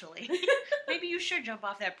 actually, maybe you should jump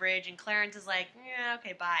off that bridge, and Clarence is like, yeah,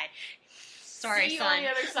 okay, bye. Sorry, See you son. on the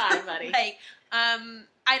other side, buddy. Like, I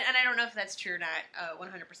don't know if that's true or not,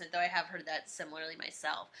 100%, though I have heard that similarly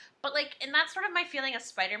myself. But, like, and that's sort of my feeling of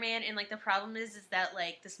Spider-Man, and, like, the problem is that,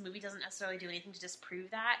 like, this movie doesn't necessarily do anything to disprove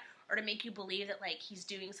that, or to make you believe that, like, he's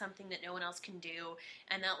doing something that no one else can do,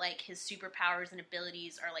 and that, like, his superpowers and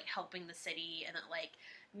abilities are, like, helping the city, and that, like,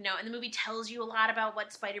 you know, and the movie tells you a lot about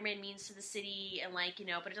what Spider-Man means to the city, and, like, you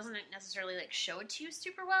know, but it doesn't necessarily, like, show it to you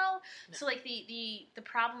super well. No. So, like, the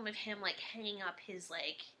problem of him, like, hanging up his,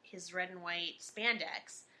 like, his red and white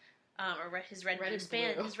spandex, his red and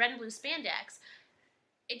blue spandex,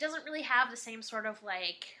 it doesn't really have the same sort of,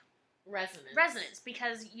 like, resonance,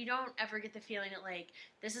 because you don't ever get the feeling that, like,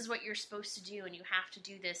 this is what you're supposed to do and you have to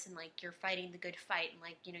do this, and, like, you're fighting the good fight, and,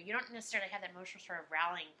 like, you know, you don't necessarily have that emotional sort of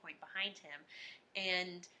rallying point behind him.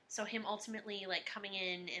 And so him ultimately, like, coming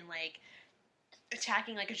in and, like,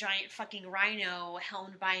 attacking, like, a giant fucking rhino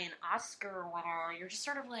helmed by an Oscar winner, you're just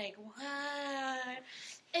sort of like, what?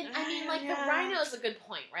 And, I mean, like, the rhino's a good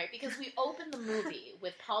point, right? Because we opened the movie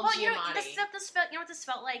with Paul Giamatti. You know what this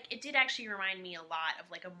felt like? It did actually remind me a lot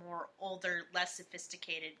of, like, a more older, less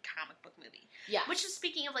sophisticated comic book movie. Yeah. Which is,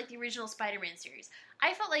 speaking of, like, the original Spider-Man series.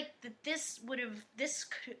 I felt like that this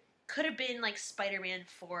could have been, like, Spider-Man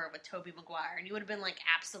 4 with Tobey Maguire, and you would have been like,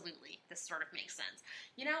 absolutely, this sort of makes sense.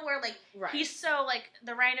 You know, where, like, he's so, like,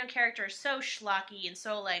 the Rhino character is so schlocky and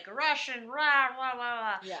so, like, Russian, rah, rah, rah,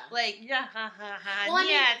 rah. Yeah. Like, yeah, ha, ha, ha. Well, I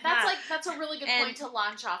mean, that's a really good point to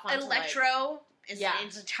launch off on. Electro is an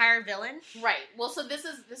entire villain. Right. Well, so this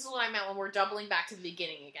is what I meant when we're doubling back to the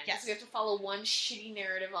beginning again. Yes. So we have to follow one shitty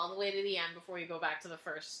narrative all the way to the end before you go back to the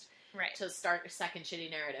first. Right. To start a second shitty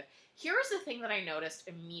narrative. Here's the thing that I noticed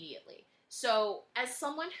immediately. So, as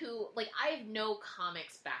someone who, like, I have no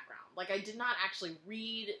comics background. Like, I did not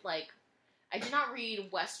read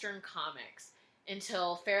Western comics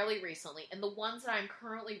until fairly recently. And the ones that I'm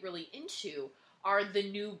currently really into are the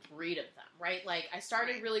new breed of them, right? Like, I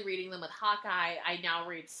started really reading them with Hawkeye. I now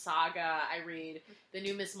read Saga. I read the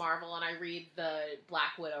new Ms. Marvel, and I read the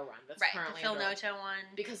Black Widow run that's currently the Phil Noto one.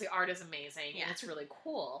 Because the art is amazing, and it's really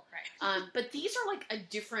cool. Right. But these are, like, a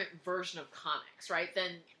different version of comics, right, than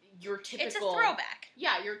your typical... It's a throwback.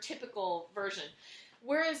 Yeah, your typical version.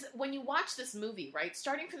 Whereas, when you watch this movie, right,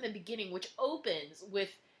 starting from the beginning, which opens with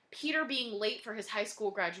Peter being late for his high school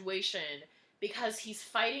graduation because he's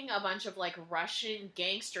fighting a bunch of, like, Russian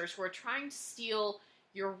gangsters who are trying to steal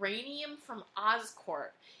uranium from Oscorp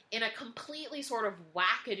in a completely sort of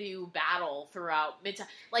wackadoo battle throughout Midtown.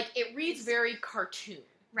 Like, it reads very cartoon.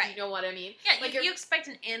 Right. Do you know what I mean? Yeah, like you expect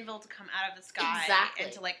an anvil to come out of the sky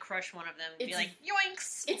and to, like, crush one of them and be like,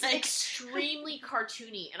 yoinks! It's extremely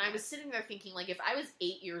cartoony, and I was sitting there thinking, like, if I was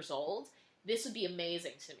 8 years old, this would be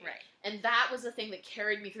amazing to me. Right. And that was the thing that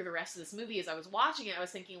carried me through the rest of this movie. As I was watching it, I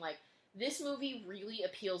was thinking, like, this movie really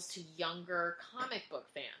appeals to younger comic book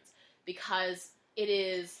fans because it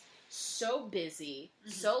is so busy,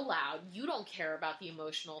 so loud. You don't care about the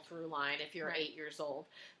emotional through line if you're 8 years old.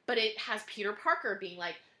 But it has Peter Parker being,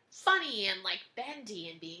 like, funny and, like, bendy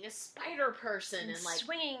and being a spider person and like,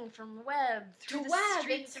 swinging from web through the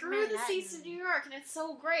streets of New York, and it's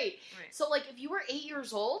so great. Right. So, like, if you were 8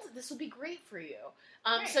 years old, this would be great for you.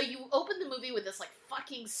 So you open the movie with this, like,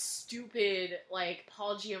 fucking stupid, like,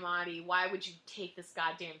 Paul Giamatti, why would you take this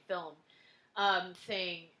goddamn film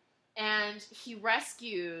thing, and he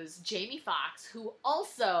rescues Jamie Foxx, who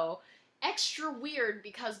also, extra weird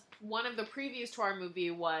because one of the previews to our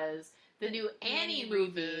movie was the new Annie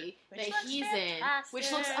movie that he's in,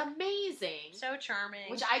 which looks amazing. So charming.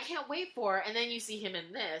 Which I can't wait for, and then you see him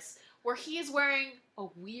in this, where he is wearing a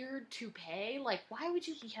weird toupee. Like, why would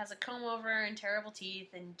you... He has a comb-over and terrible teeth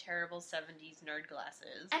and terrible 70s nerd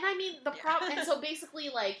glasses. And I mean, the problem... And so basically,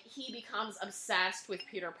 like, he becomes obsessed with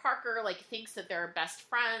Peter Parker, like, thinks that they're best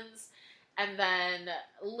friends, And then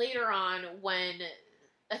later on, when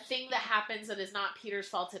a thing that happens that is not Peter's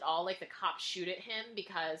fault at all, like the cops shoot at him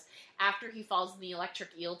because after he falls in the electric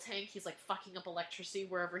eel tank, he's like fucking up electricity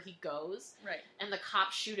wherever he goes. Right. And the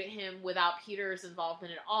cops shoot at him without Peter's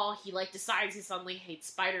involvement at all. He like decides he suddenly hates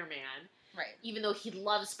Spider-Man. Right. Even though he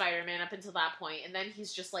loved Spider-Man up until that point, and then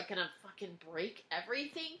he's just like gonna fucking break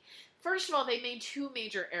everything. First of all, they made two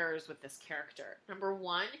major errors with this character. Number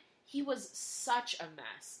one, he was such a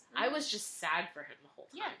mess. I was just sad for him the whole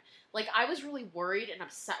time. Yeah. Like, I was really worried and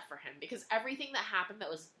upset for him because everything that happened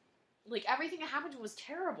everything that happened was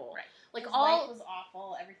terrible. Right. Like, his life was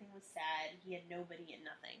awful. Everything was sad. He had nobody and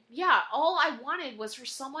nothing. Yeah, all I wanted was for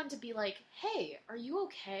someone to be like, hey, are you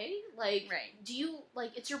okay? Like, right. Do you,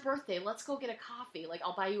 like, it's your birthday. Let's go get a coffee. Like,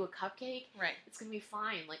 I'll buy you a cupcake. Right. It's gonna be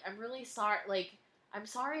fine. Like, I'm really sorry. Like, I'm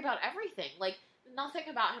sorry about everything. Like, nothing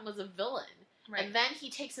about him was a villain. Right. And then he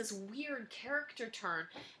takes this weird character turn,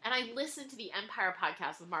 and I listened to the Empire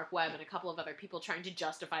podcast with Mark Webb and a couple of other people trying to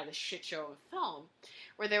justify the shit show of film,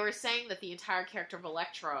 where they were saying that the entire character of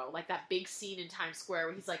Electro, like that big scene in Times Square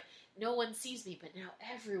where he's like, no one sees me, but now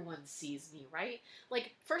everyone sees me, right?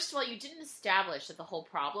 Like, first of all, you didn't establish that the whole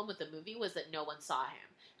problem with the movie was that no one saw him.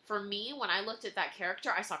 For me, when I looked at that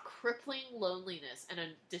character, I saw crippling loneliness and a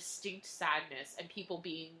distinct sadness and people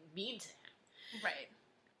being mean to him. Right.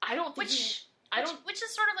 I don't think Which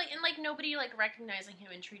is sort of like, and like nobody like recognizing him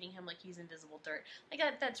and treating him like he's invisible dirt. Like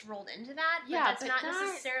that's rolled into that, but that's not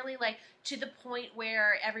necessarily like to the point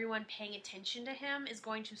where everyone paying attention to him is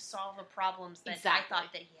going to solve the problems that I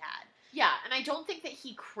thought that he had. Yeah, and I don't think that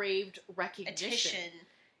he craved recognition.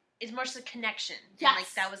 Is more just a connection. Yes,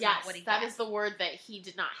 like that was not what he got. That is the word that he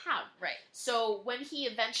did not have. Right. So when he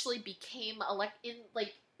eventually became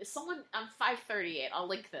someone on 538, I'll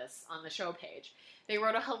link this on the show page. They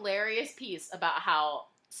wrote a hilarious piece about how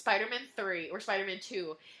Spider-Man 3 or Spider-Man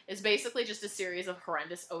 2 is basically just a series of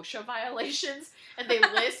horrendous OSHA violations, and they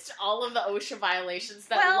list all of the OSHA violations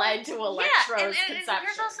that led to Electro's conception. And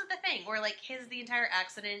here's also the thing, where like the entire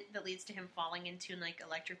accident that leads to him falling into an like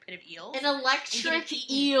electric pit of eels, an electric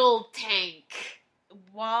eel tank,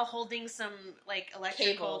 while holding some like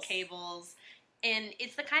electrical cables. And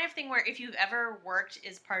it's the kind of thing where if you've ever worked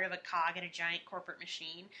as part of a cog in a giant corporate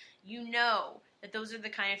machine, you know that those are the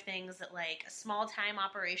kind of things that, like, a small-time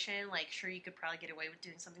operation, like, sure, you could probably get away with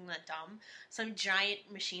doing something that dumb. Some giant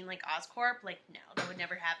machine like Oscorp, like, no, that would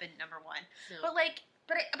never happen, number one. No. But, like,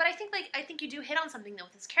 but I think you do hit on something, though,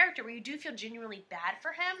 with this character, where you do feel genuinely bad for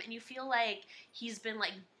him, and you feel like he's been,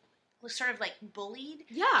 like, sort of like bullied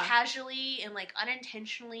casually and like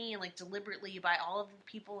unintentionally and like deliberately by all of the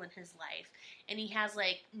people in his life, and he has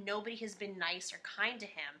like nobody has been nice or kind to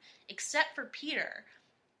him except for Peter,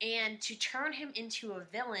 and to turn him into a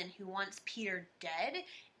villain who wants Peter dead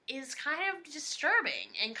is kind of disturbing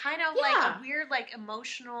and kind of like a weird like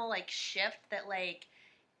emotional like shift that like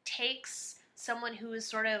takes someone who is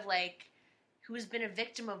sort of like who has been a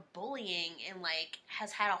victim of bullying and, like,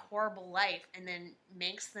 has had a horrible life and then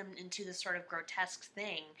makes them into this sort of grotesque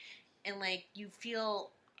thing. And, like, he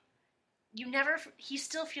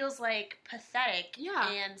still feels, like, pathetic. Yeah.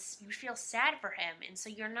 And you feel sad for him. And so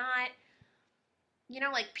you're not,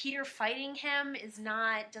 like, Peter fighting him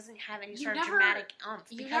doesn't have any sort of dramatic oomph.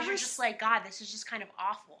 Because you're just like, God, this is just kind of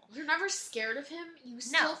awful. You're never scared of him. You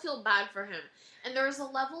still feel bad for him. And there was a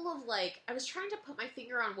level of, like, I was trying to put my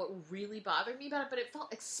finger on what really bothered me about it, but it felt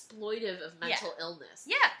exploitive of mental illness.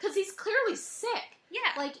 Yeah. Because he's clearly sick. Yeah.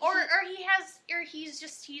 Like,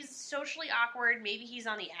 he's socially awkward. Maybe he's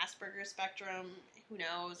on the Asperger's spectrum. Who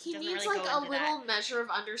knows? He needs, like, a little measure of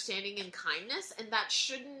understanding and kindness, and that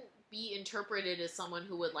shouldn't be interpreted as someone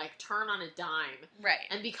who would, like, turn on a dime. Right.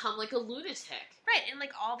 And become, like, a lunatic. Right, and,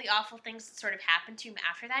 like, all the awful things that sort of happen to him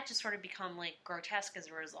after that just sort of become, like, grotesque as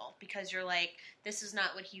a result. Because you're like, this is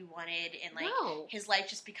not what he wanted, and, like, his life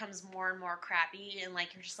just becomes more and more crappy, and,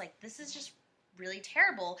 like, you're just like, this is just really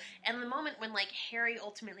terrible. And the moment when, like, Harry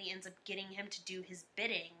ultimately ends up getting him to do his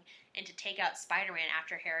bidding and to take out Spider-Man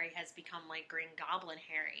after Harry has become, like, Green Goblin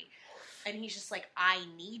Harry, and he's just like, I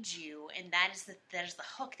need you, and that is the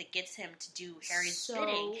hook that gets him to do Harry's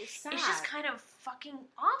bidding. Sad. It's just kind of fucking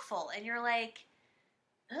awful, and you're like,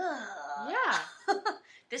 ugh. Yeah.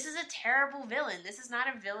 This is a terrible villain. This is not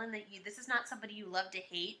a villain this is not somebody you love to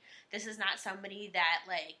hate. This is not somebody that,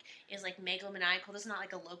 like, is, like, megalomaniacal. This is not,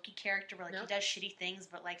 like, a Loki character where, like, he does shitty things,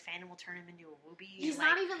 but, like, Phantom will turn him into a whoopee. He's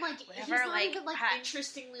not even, like,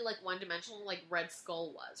 interestingly, like, one-dimensional like Red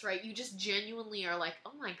Skull was, right? You just genuinely are like,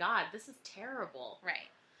 oh my God, this is terrible. Right.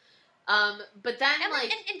 But then,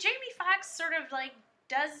 and Jamie Foxx sort of, like,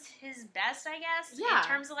 does his best, I guess, in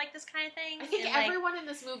terms of, like, this kind of thing. I think everyone in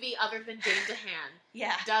this movie, other than Dane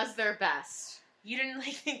DeHaan, does their best. You didn't,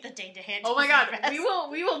 like, think that Dane DeHaan Oh my god,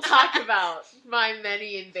 we will talk about my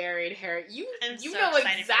many and varied hair. You know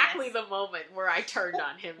exactly the moment where I turned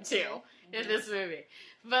on him, too, in this movie.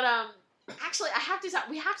 But, actually,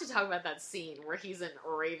 we have to talk about that scene where he's in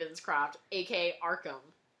Ravenscroft, aka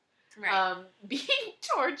Arkham, being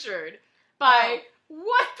tortured by...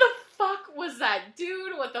 What the fuck was that,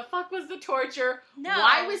 dude? What the fuck was the torture? No.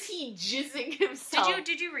 Why was he jizzing himself?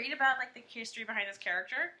 Did you read about, like, the history behind this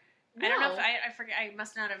character? No. I don't know if I forget. I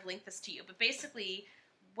must not have linked this to you. But basically,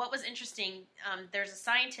 what was interesting, there's a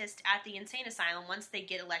scientist at the insane asylum once they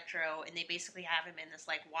get Electro, and they basically have him in this,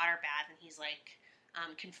 like, water bath, and he's, like,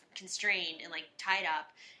 constrained and, like, tied up.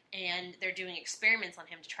 And they're doing experiments on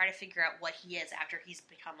him to try to figure out what he is after he's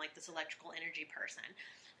become, like, this electrical energy person.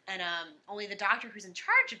 And only the doctor who's in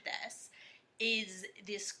charge of this is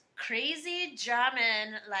this crazy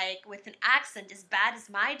German, like, with an accent as bad as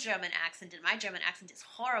my German accent, and my German accent is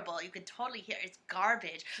horrible. You can totally hear it's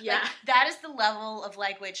garbage. Yeah. Like, that is the level of,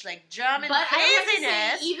 like, which, like, German craziness. I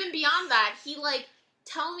have to say, even beyond that, he, like,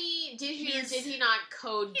 tell me, did he or did he not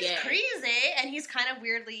code gay? He's crazy, and he's kind of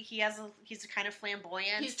weirdly, he's kind of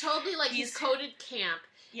flamboyant. He's totally, like, he's coded camp.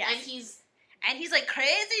 Yes. And he's like,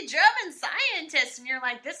 crazy German scientist, and you're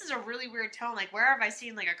like, this is a really weird tone. Like, where have I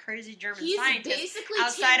seen, like, a crazy German scientist basically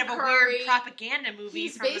outside Tim of a Curry, weird propaganda movie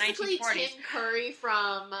from the 1940s? He's basically Tim Curry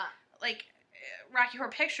from, like, Rocky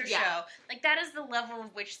Horror Picture Show. Like, that is the level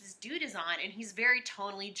of which this dude is on, and he's very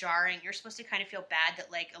tonally jarring. You're supposed to kind of feel bad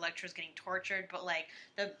that, like, Electro's getting tortured, but, like,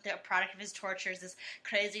 the product of his torture is this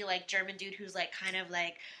crazy, like, German dude who's, like, kind of,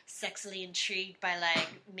 like, sexually intrigued by, like,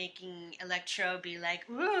 making Electro be like,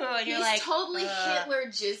 ooh, and you're like, he's totally Hitler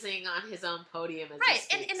jizzing on his own podium as right,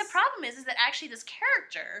 and the problem is that actually this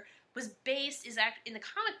character was based, in the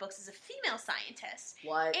comic books, as a female scientist.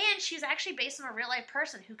 What? And she was actually based on a real-life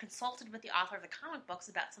person who consulted with the author of the comic books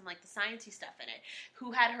about some, like, the sciencey stuff in it,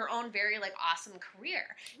 who had her own very, like, awesome career.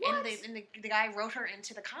 What? And the guy wrote her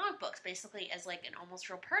into the comic books, basically, as, like, an almost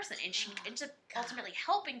real person. And she ended up ultimately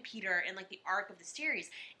helping Peter in, like, the arc of the series.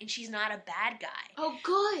 And she's not a bad guy. Oh,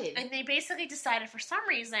 good. And they basically decided, for some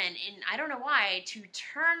reason, and I don't know why, to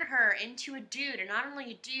turn her into a dude. And not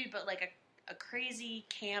only a dude, but, like, a crazy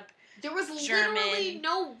camp there was German literally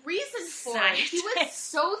no reason for it. He was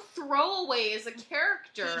so throwaway as a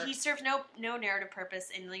character. He served no narrative purpose,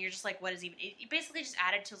 and you're just like, what is even? It basically just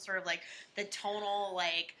added to sort of like the tonal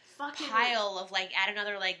like pile of like add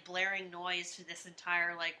another like blaring noise to this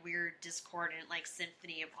entire like weird discordant like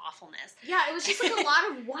symphony of awfulness. Yeah, it was just like a lot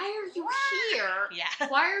of why are you here? Yeah,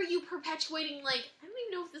 why are you perpetuating like I don't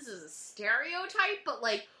even know if this is a stereotype, but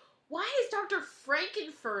like. Why is Dr.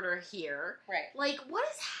 Frankenfurter here? Right. Like, what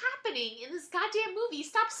is happening in this goddamn movie?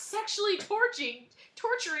 Stop sexually torturing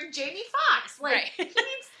Jamie Foxx. Like, he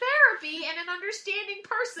needs therapy and an understanding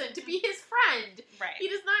person to be his friend. Right. He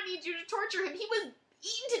does not need you to torture him. He was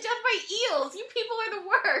eaten to death by eels. You people are the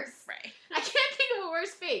worst. Right. I can't think of a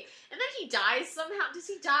worse fate. And then he dies somehow. Does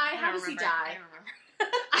he die? How does he die? I don't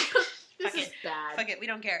remember. This is bad. Fuck it, we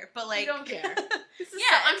don't care. But like, we don't care.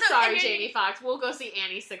 I'm sorry, Jamie Foxx. We'll go see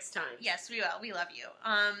Annie 6 times. Yes, we will. We love you.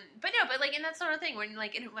 But like, and that's sort of thing. When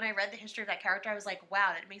when I read the history of that character, I was like,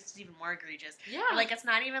 wow, that makes it even more egregious. Yeah. But, like, it's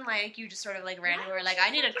not even like you just sort of like randomly were like,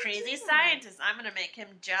 I need a crazy scientist. I'm gonna make him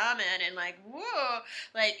German and like, whoa,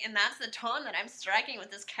 like, and that's the tone that I'm striking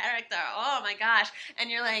with this character. Oh my gosh!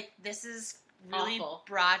 And you're like, this is really awful.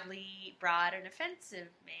 broad and offensive,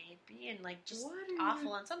 maybe, and like just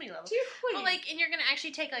awful on so many levels. But like, and you're gonna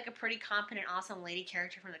actually take like a pretty competent, awesome lady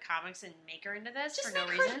character from the comics and make her into this for no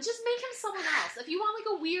reason. Just make him someone else. If you want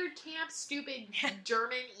like a weird, camp, stupid,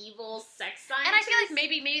 German evil sex scientist, and I feel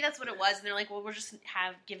like maybe that's what it was. And they're like, well, we'll just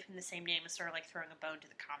give him the same name as sort of like throwing a bone to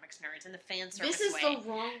the comics nerds and the fan service. This is the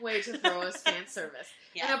wrong way to throw us fan service.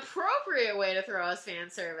 An appropriate way to throw us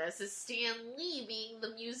fan service is Stan Lee being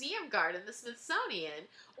the museum guard in the Smithsonian,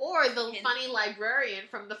 or the funny librarian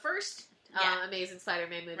from the first Amazing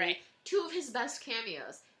Spider-Man movie. Right. 2 of his best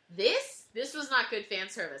cameos. This was not good fan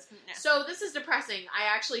service. No. So this is depressing.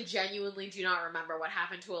 I actually genuinely do not remember what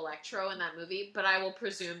happened to Electro in that movie, but I will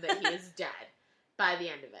presume that he is dead by the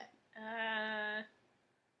end of it.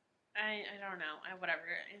 I don't know. Whatever.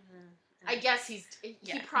 I guess he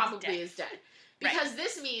probably is dead. Because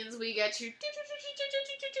this means we get to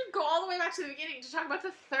go all the way back to the beginning to talk about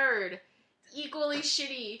the third equally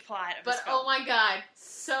shitty plot of but this film. Oh my god,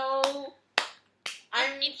 so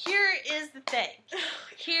here is the thing.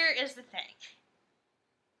 Here is the thing.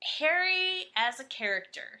 Harry as a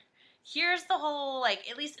character. Here's the whole like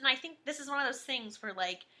at least, and I think this is one of those things where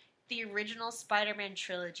like the original Spider-Man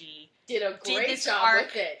trilogy did a great job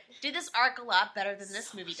with it. Did this arc a lot better than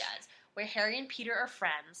this movie does, where Harry and Peter are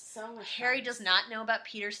friends. So much Harry fun. does not know about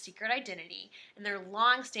Peter's secret identity, and they're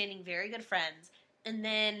long-standing, very good friends. And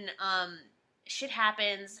then shit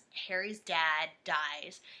happens. Harry's dad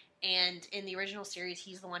dies, and in the original series,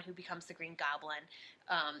 he's the one who becomes the Green Goblin.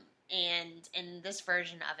 And in this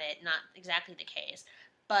version of it, not exactly the case,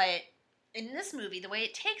 but in this movie, the way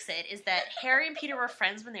it takes it is that Harry and Peter were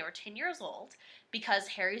friends when they were 10 years old because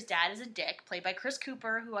Harry's dad is a dick, played by Chris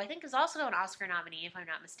Cooper, who I think is also an Oscar nominee, if I'm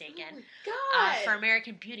not mistaken. Oh my God. For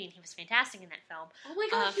American Beauty, and he was fantastic in that film. Oh my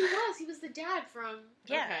God, he was. He was the dad from...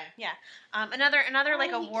 Yeah, okay. yeah. Another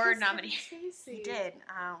like award nominee. He did.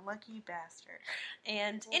 Lucky bastard.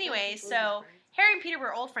 And anyway, so Harry and Peter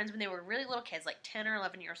were old friends when they were really little kids, like 10 or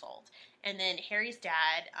 11 years old. And then Harry's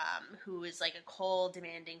dad, who is like a cold,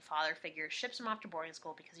 demanding father figure, ships him off to boarding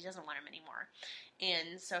school because he doesn't want him anymore.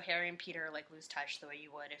 And so Harry and Peter like lose touch the way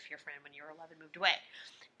you would if your friend when you were 11 moved away.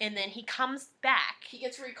 And then he comes back. He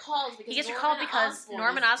gets recalled because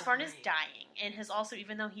Norman Osborn is dying, and has also,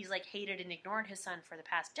 even though he's like hated and ignored his son for the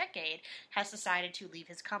past decade, has decided to leave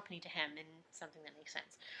his company to him in something that makes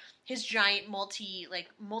sense. His giant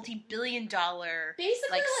multi-billion-dollar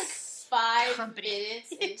basically like 5 company.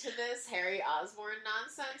 minutes into this Harry Osborn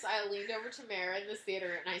nonsense, I leaned over to Mara in this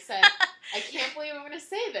theater and I said, I can't believe I'm going to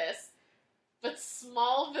say this, but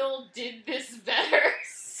Smallville did this better.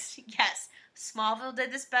 Yes, Smallville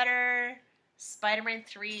did this better. Spider-Man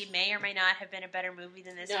 3 may or may not have been a better movie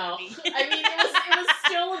than this movie. I mean, it was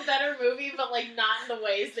still a better movie, but like not in the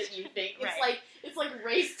ways that you think. It's like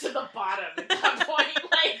Race to the Bottom at that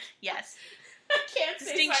point. Like, yes. I can't say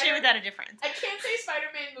distinction without a difference. I can't say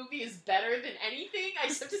Spider-Man movie is better than anything. I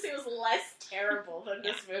just have to say it was less terrible than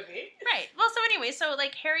this movie. Right. Well, so anyway,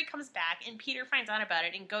 like Harry comes back and Peter finds out about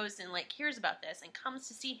it and goes and like hears about this and comes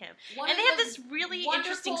to see him. And they have this really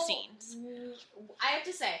interesting scenes. I have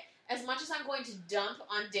to say, as much as I'm going to dump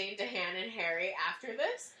on Dane DeHaan and Harry after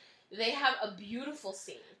this, they have a beautiful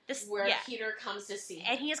scene where Peter comes to see him.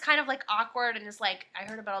 And he is kind of like awkward and is like, I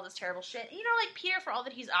heard about all this terrible shit. And, you know, like Peter, for all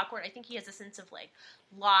that he's awkward, I think he has a sense of like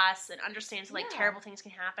loss and understands like terrible things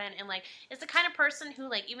can happen. And like, is the kind of person who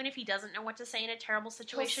like, even if he doesn't know what to say in a terrible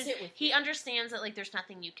situation, he understands that like there's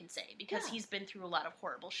nothing you can say because he's been through a lot of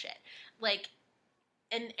horrible shit. Like,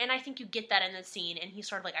 and I think you get that in the scene, and he's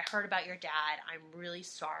sort of like, I heard about your dad, I'm really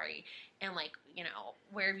sorry, and like, you know,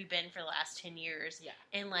 where have you been for the last 10 years? Yeah.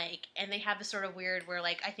 And like, and they have this sort of weird, where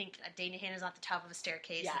like, I think Dane DeHaan is at the top of a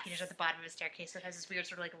staircase, and Peter's at the bottom of a staircase, so it has this weird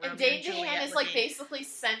sort of like Romeo and Dane DeHaan is like basically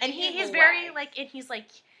sending him he's away. very like, and he's like,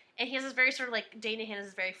 and he has this very sort of like, Dane DeHaan has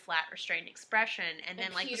this very flat, restrained expression, and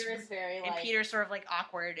then like Peter is very and Peter's sort of like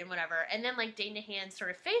awkward and whatever, and then like Dane DeHaan's sort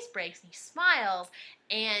of face breaks and he smiles,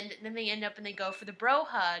 and then they end up and they go for the bro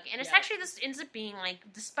hug, and it's actually this ends up being like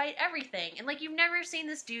despite everything, and like you've never seen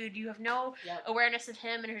this dude, you have no awareness of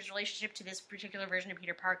him and his relationship to this particular version of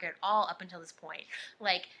Peter Parker at all up until this point,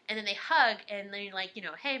 like, and then they hug and then like, you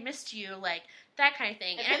know, hey, missed you, like that kind of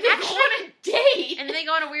thing, and they go on a date, and then they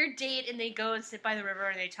go on a weird date, and they go and sit by the river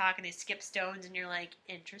and they talk and they skip stones, and you're like,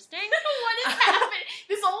 interesting. What is happening?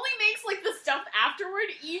 This only makes like the stuff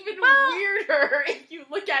afterward even weirder if you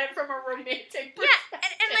look at it from a romantic perspective. Yeah,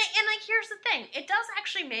 and here's the thing. It does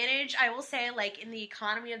actually manage, I will say, like, in the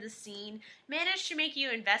economy of the scene, manage to make you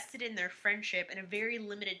invested in their friendship in a very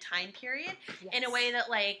limited time period, in a way that,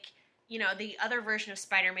 like, you know, the other version of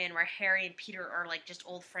Spider-Man where Harry and Peter are, like, just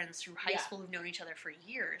old friends through high school who've known each other for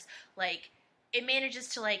years, like, it manages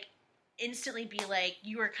to, like, instantly be like,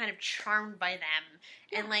 you are kind of charmed by them,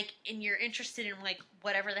 and like, and you're interested in like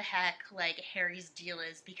whatever the heck like Harry's deal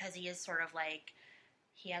is, because he is sort of like,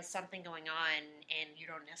 he has something going on and you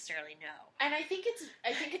don't necessarily know. And I think it's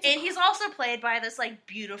and he's also played by this like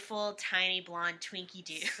beautiful tiny blonde Twinkie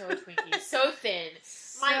dude. So Twinkie, so thin.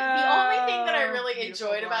 The only thing that I really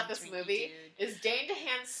enjoyed about this movie is Dane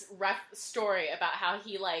DeHaan's story about how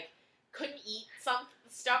he like couldn't eat some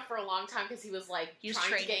stuff for a long time because he was like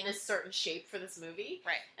trying to get in a certain shape for this movie.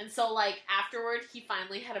 Right. And so like afterward he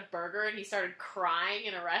finally had a burger and he started crying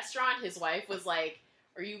in a restaurant. His wife was like,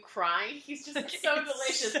 are you crying? He's just so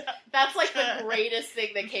delicious. That's like the greatest thing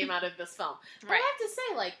that came out of this film. But I have to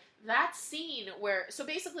say, like, that scene where, so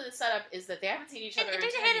basically the setup is that they haven't seen each other in 10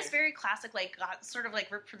 years. Dane DeHaan is very classic, like, sort of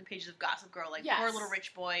like ripped from the pages of Gossip Girl, like poor little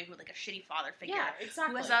rich boy who like a shitty father figure,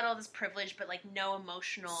 who has got all this privilege but like no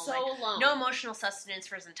emotional, no emotional sustenance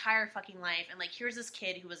for his entire fucking life, and like here's this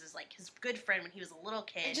kid who was his like his good friend when he was a little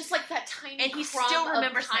kid, and just like that tiny and he still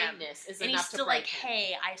remembers kindness is and enough he's still to break like, him.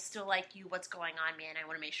 hey, I still like you. What's going on, man? I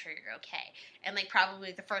want to make sure you're okay. And like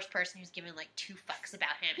probably the first person who's given like 2 fucks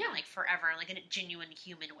about him in like forever, in like a genuine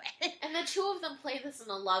human way. And the two of them play this in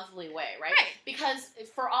a lovely way, right? Right. Because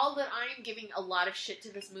for all that I'm giving a lot of shit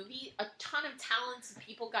to this movie, a ton of talented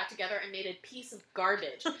people got together and made a piece of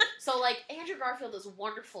garbage. So, like, Andrew Garfield is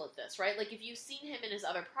wonderful at this, right? Like, if you've seen him in his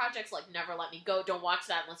other projects, like Never Let Me Go, don't watch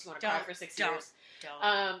that unless you want to cry for 6 years.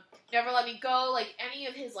 Don't. Never Let Me Go, like, any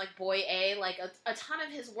of his, like, Boy A, like, a ton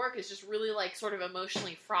of his work is just really, like, sort of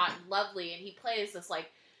emotionally fraught and lovely, and he plays this,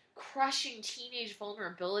 like, crushing teenage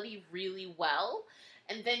vulnerability really well.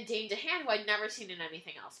 And then Dane DeHaan, who I'd never seen in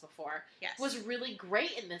anything else before, was really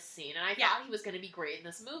great in this scene, and I thought he was going to be great in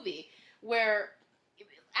this movie, where,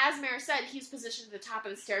 as Mare said, he's positioned at the top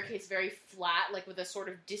of the staircase very flat, like, with a sort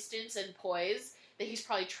of distance and poise that he's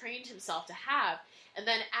probably trained himself to have. And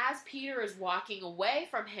then as Peter is walking away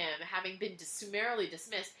from him, having been summarily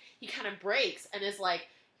dismissed, he kind of breaks and is like,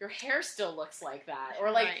 your hair still looks like that. Or,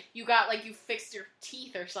 like, you got, like, you fixed your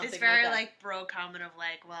teeth or something like that. It's very, like, bro comment of,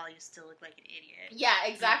 like, well, you still look like an idiot. Yeah,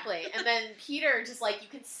 exactly. And then Peter just, like, you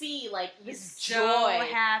can see, like, his joy so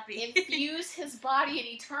happy. infuse his body, and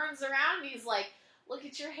he turns around and he's like, look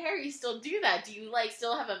at your hair, you still do that. Do you, like,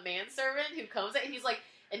 still have a manservant who comes in? And he's like,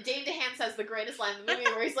 and Dane DeHaan says the greatest line in the movie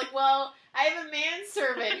where he's like, well, I have a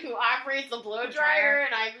manservant who operates the blow dryer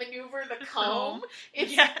and I maneuver the comb.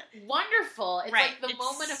 It's wonderful. It's like the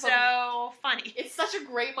moment of so funny. It's such a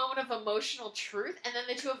great moment of emotional truth. And then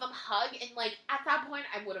the two of them hug, and like at that point,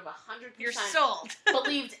 I would have 100%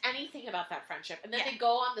 believed anything about that friendship. And then they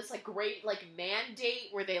go on this like great like man date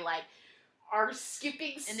where they like are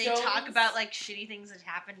skipping stones. And they talk about, like, shitty things that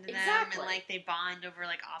happened to them, and, like, they bond over,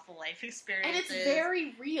 like, awful life experiences. And it's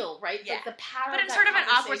very real, right? Yeah. Like, the power but of it's that sort of an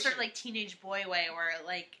awkward sort of, like, teenage boy way where,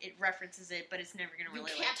 like, it references it, but it's never gonna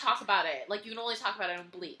really, you can't talk about it. Like, you can only talk about it on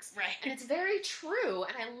Bleaks. Right. And it's very true,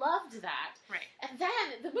 and I loved that. Right. And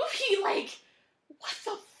then, the movie, like, what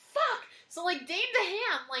the fuck? So, like, Dane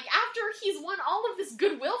DeHaan, like, after he's won all of this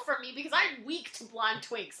goodwill from me, because I'm weak to blonde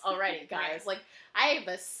twinks already, guys. Like, I have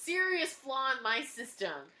a serious flaw in my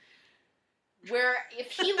system. Where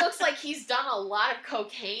if he looks like he's done a lot of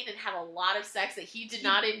cocaine and had a lot of sex that he did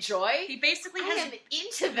not enjoy, he basically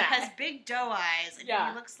has big doe eyes, and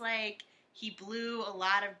he looks like he blew a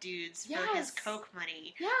lot of dudes for his coke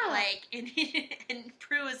money. Yeah. Like, and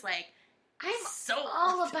Prue is like, I'm so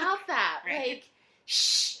all about that. Like,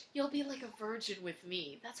 shh, you'll be like a virgin with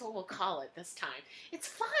me. That's what we'll call it this time. It's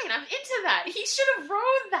fine. I'm into that. He should have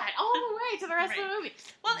rode that all the way to the rest of the movie.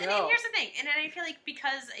 Well, and here's the thing. And I feel like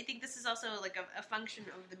because I think this is also like a function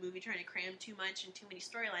of the movie trying to cram too much and too many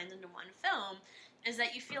storylines into one film, is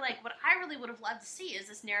that you feel like what I really would have loved to see is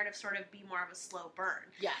this narrative sort of be more of a slow burn.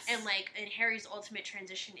 Yes. And like in Harry's ultimate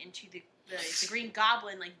transition into the Green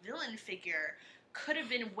Goblin like villain figure could have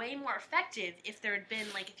been way more effective if there had been,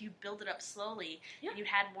 like, if you build it up slowly, and you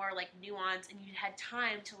had more, like, nuance, and you had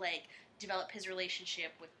time to, like, develop his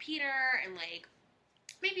relationship with Peter, and, like,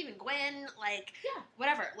 maybe even Gwen, like,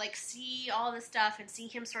 whatever, like, see all this stuff, and see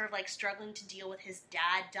him sort of, like, struggling to deal with his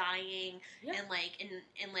dad dying, and, like,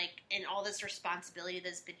 and all this responsibility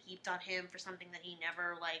that's been heaped on him for something that he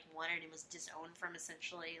never, like, wanted and was disowned from,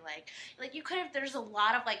 essentially, like, you could have, there's a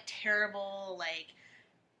lot of, like, terrible, like,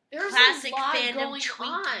 there's classic fandom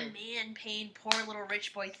twinkie man pain poor little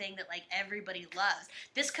rich boy thing that like everybody loves.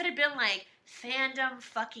 This could have been like fandom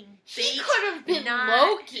fucking bait. He could have been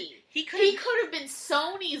Loki. He could have been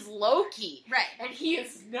Sony's Loki. Right. And he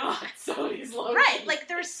is not Sony's Loki. Right. Like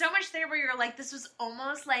there was so much there where you're like, this was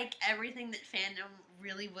almost like everything that fandom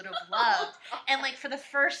really would have loved. And like for the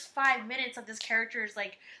first 5 minutes of this character's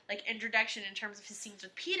like introduction in terms of his scenes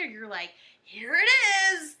with Peter, you're like, here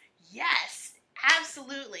it is. Yes.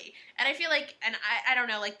 Absolutely. And I feel like, and I don't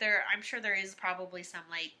know, like I'm sure there is probably some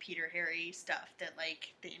like Peter Harry stuff that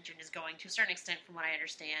like the engine is going to a certain extent from what I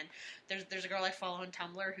understand. There's a girl I follow on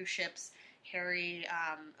Tumblr who ships Harry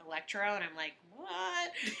Electro, and I'm like,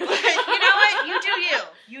 what? But you know what? You do you.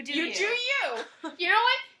 You do you. You do you. You know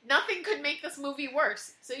what? Nothing could make this movie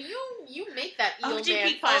worse. So you make that eel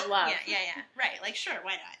man find love. Yeah. Right. Like, sure,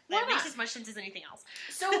 why not? That makes as much sense as anything else.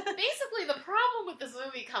 So basically, the problem with this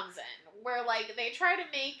movie comes in where like they try to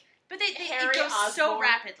make, but Harry it goes Osborn so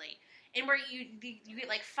rapidly. And where you get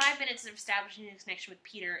like 5 minutes of establishing his connection with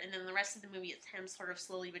Peter, and then the rest of the movie it's him sort of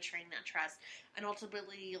slowly betraying that trust, and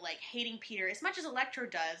ultimately like hating Peter as much as Electro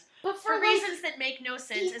does, but for reasons that make no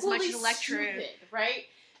sense. As much as Electro, stupid, right?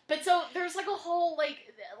 But so there's like a whole like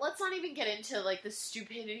let's not even get into like the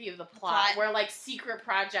stupidity of the plot. Where like secret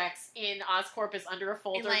projects in Oscorp is under a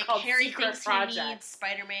folder and, like, called Harry Secret thinks Project. He needs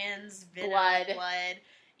Spider-Man's blood.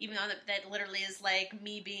 Even though that literally is like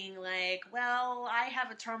me being like, well, I have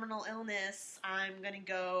a terminal illness. I'm gonna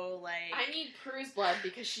go like. I need Prue's blood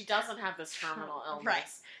because she doesn't have this terminal illness, right?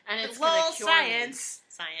 And it's lol, gonna cure science,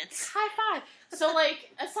 me. Science. High five. So like,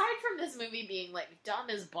 aside from this movie being like dumb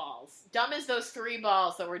as balls, dumb as those 3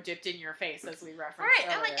 balls that were dipped in your face as we referenced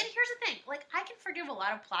right? earlier. And here's the thing: like, I can forgive a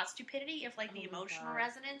lot of plot stupidity if like the emotional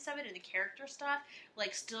resonance of it and the character stuff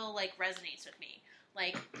like still like resonates with me.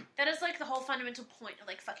 Like, that is, like, the whole fundamental point of,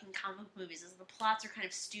 like, fucking comic book movies, is the plots are kind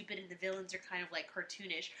of stupid and the villains are kind of, like,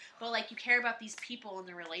 cartoonish. But, like, you care about these people and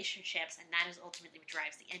their relationships, and that is ultimately what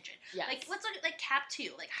drives the engine. Yes. Like, let's look at, like, Cap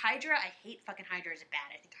 2. Like, Hydra, I hate fucking Hydra as a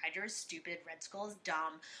bad. I think Hydra is stupid. Red Skull is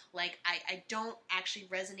dumb. Like, I don't actually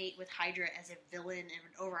resonate with Hydra as a villain and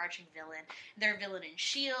an overarching villain. They're a villain in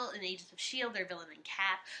S.H.I.E.L.D., in Agents of S.H.I.E.L.D., they're a villain in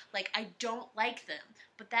Cap. Like, I don't like them.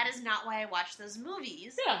 But that is not why I watch those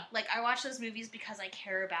movies. Yeah. Like, I watch those movies because I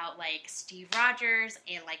care about, like, Steve Rogers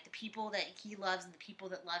and, like, the people that he loves and the people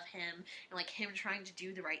that love him and, like, him trying to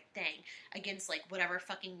do the right thing against, like, whatever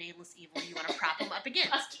fucking nameless evil you want to prop him up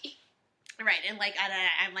against. Right, and, like,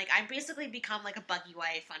 I've basically become, like, a buggy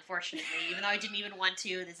wife, unfortunately, even though I didn't even want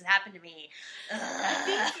to. This has happened to me.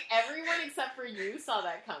 I think everyone except for you saw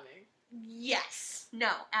that coming. Yes.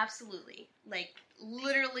 No, absolutely. Like,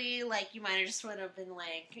 literally, like, you might have just would have been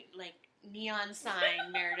like, neon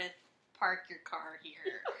sign, Meredith, park your car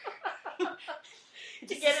here.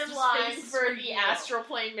 To get in line for the astral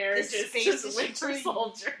plane marriages to the Winter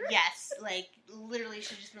Soldier. Yes, like, literally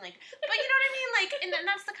should have just been like, but you know what I mean? Like, and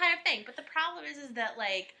that's the kind of thing. But the problem is that,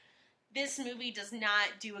 like, this movie does not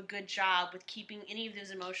do a good job with keeping any of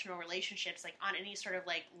those emotional relationships, like, on any sort of,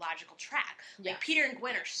 like, logical track. Yes. Like, Peter and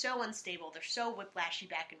Gwen are so unstable. They're so whiplashy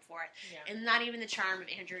back and forth. Yeah. And not even the charm of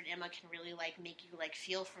Andrew and Emma can really, like, make you, like,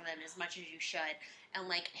 feel for them as much as you should. And,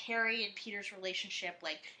 like, Harry and Peter's relationship,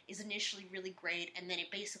 like, is initially really great, and then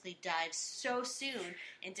it basically dives so soon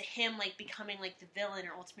into him, like, becoming, like, the villain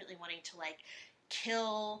and ultimately wanting to, like,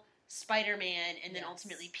 kill Spider-Man, and then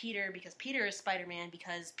ultimately Peter, because Peter is Spider-Man,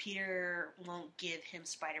 because Peter won't give him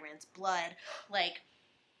Spider-Man's blood. Like,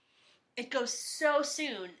 it goes so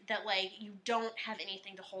soon that, like, you don't have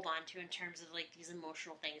anything to hold on to in terms of, like, these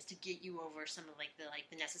emotional things to get you over some of, like,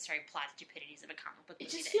 the necessary plot stupidities of a comic book movie.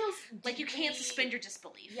 It just feels like you can't suspend your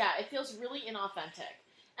disbelief. Yeah, it feels really inauthentic.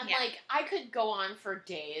 And, Yeah. like, I could go on for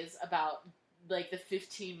days about, like, the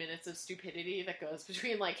 15 minutes of stupidity that goes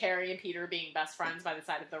between, like, Harry and Peter being best friends by the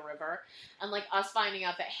side of the river, and, like, us finding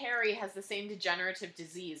out that Harry has the same degenerative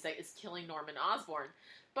disease that is killing Norman Osborn.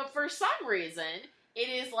 But for some reason, it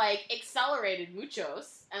is, like, accelerated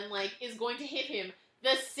muchos, and, like, is going to hit him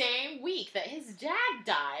the same week that his dad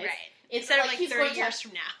dies. Right. It's instead of, like, 30 years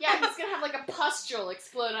from now. Yeah, he's going to have, like, a pustule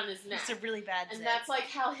explode on his neck. It's a really bad And zit. that's, like,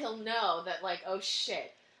 how he'll know that, like, oh,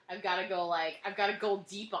 shit, I've got to go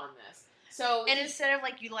deep on this. So, and instead of,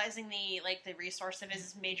 like, utilizing the resource of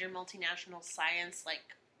his major multinational science, like,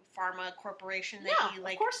 pharma corporation that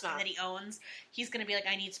that he owns, he's gonna be like,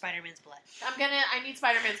 I need Spider-Man's blood. I need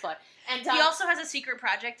Spider-Man's blood. And he also has a secret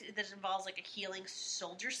project that involves, like, a healing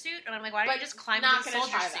soldier suit, and I'm like, why don't you just climb into the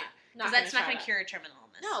soldier suit? Because that's not gonna cure a terminal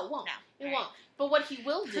illness. No, it won't. No, it won't. But what he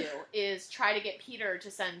will do is try to get Peter to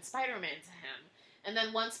send Spider-Man to him. And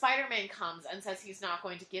then once Spider-Man comes and says he's not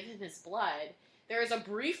going to give him his blood, there is a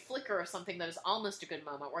brief flicker of something that is almost a good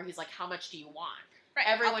moment where he's like, how much do you want? Right,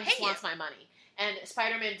 everyone just wants my money. And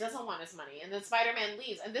Spider-Man doesn't want his money. And then Spider-Man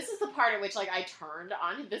leaves. And this is the part at which, like, I turned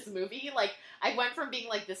on this movie. Like, I went from being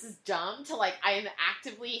like, this is dumb, to, like, I am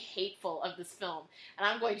actively hateful of this film. And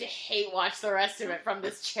I'm going to hate watch the rest of it from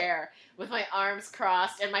this chair with my arms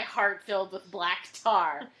crossed and my heart filled with black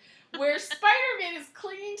tar. Where Spider-Man is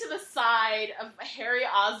clinging to the side of Harry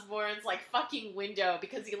Osborn's, like, fucking window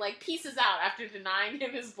because he, like, pieces out after denying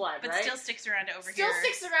him his blood, but right? still sticks around to overhear. Still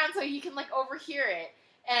sticks around so he can, like, overhear it.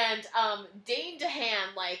 And Dane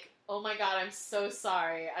DeHaan, like, oh my god, I'm so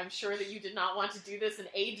sorry. I'm sure that you did not want to do this in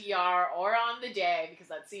ADR or on the day, because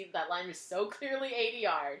that line was so clearly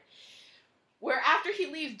ADR'd. Where after he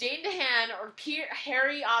leaves, Dane DeHaan or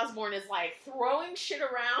Harry Osborn is, like, throwing shit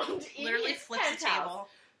around in literally his flips the table.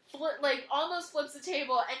 Like, almost flips the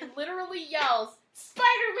table and literally yells,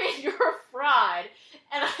 Spider-Man, you're a fraud.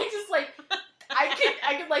 And I just, like,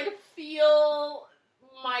 I could, like, feel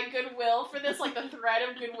my goodwill for this, like, the thread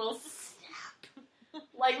of goodwill snap.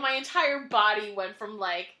 Like, my entire body went from,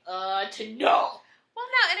 like, to no. Well,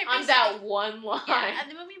 no, and it on that one line. Yeah,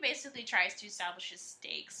 and the movie basically tries to establish his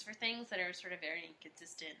stakes for things that are sort of very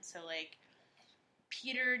inconsistent. So, like,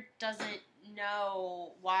 Peter doesn't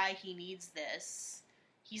know why he needs this.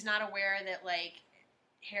 He's not aware that, like,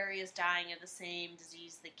 Harry is dying of the same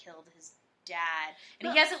disease that killed his dad.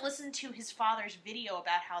 And he hasn't listened to his father's video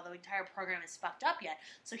about how the entire program is fucked up yet.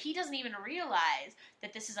 So he doesn't even realize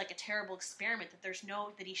that this is like a terrible experiment,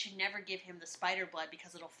 that he should never give him the spider blood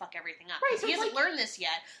because it'll fuck everything up. Right, so he hasn't learned this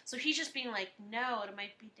yet, so he's just being like, no, it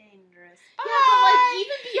might be dangerous. Yeah, but like,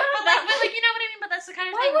 even beyond that, but like, you know what I mean? But that's the kind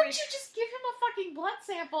of why thing wouldn't you just give him a fucking blood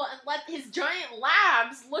sample and let his giant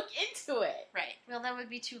labs look into it? Right. Well, that would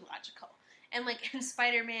be too logical. And like, in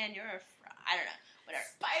Spider-Man, you're a fraud. I don't know. Whatever.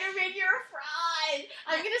 Spider-Man, you're a fraud.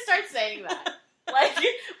 I'm gonna start saying that. Like,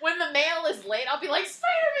 when the mail is late, I'll be like,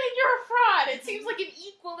 Spider-Man, you're a fraud. It seems like an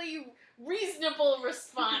equally reasonable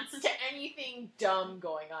response to anything dumb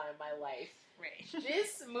going on in my life. Right.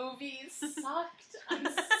 This movie sucked. I'm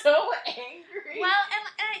so angry. Well,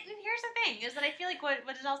 and here's the thing, is that I feel like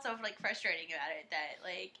what is also, like, frustrating about it, that,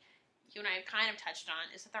 like, you and I have kind of touched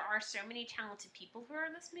on, is that there are so many talented people who are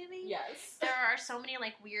in this movie. Yes. There are so many,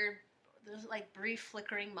 like, weird, those, like, brief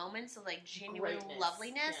flickering moments of, like, genuine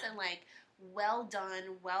loveliness and, like, well done,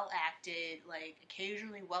 well acted, like,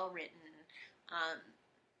 occasionally well written,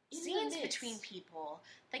 scenes between people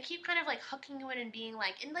that keep kind of, like, hooking you in and being,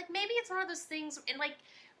 like, and, like, maybe it's one of those things, and, like,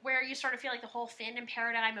 where you sort of feel like the whole fandom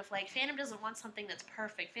paradigm of, like, fandom doesn't want something that's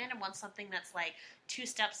perfect. Fandom wants something that's, like, 2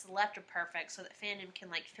 steps to the left of perfect so that fandom can,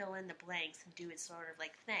 like, fill in the blanks and do its sort of,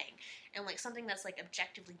 like, thing. And, like, something that's, like,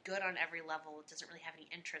 objectively good on every level doesn't really have any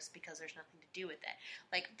interest because there's nothing to do with it.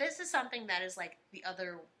 Like, this is something that is, like, the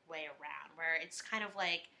other way around, where it's kind of,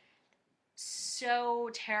 like, so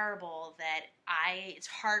terrible that it's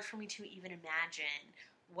hard for me to even imagine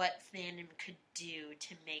what fandom could do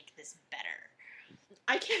to make this better.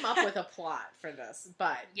 I came up with a plot for this,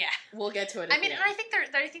 but yeah, we'll get to it. I mean, and I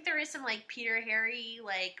think there is some, like, Peter Harry,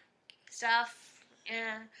 like, stuff.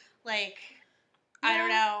 Yeah, like, yeah. I don't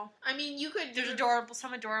know. I mean, there's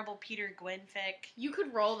some adorable Peter Gwen fic. You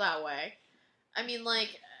could roll that way. I mean,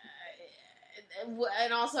 like,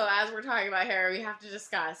 and also as we're talking about Harry, we have to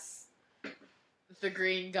discuss the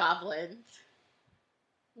Green Goblin,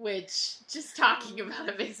 which just talking about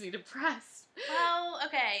it makes me depressed. Well,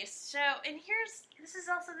 okay, so, and this is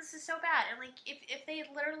so bad, and, like, if they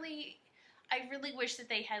literally, I really wish that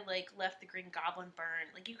they had, like, left the Green Goblin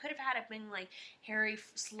burn. Like, you could have had it being, like, Harry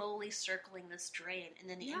slowly circling this drain, and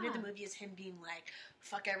then the end of the movie is him being like,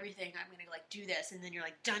 fuck everything, I'm gonna, like, do this, and then you're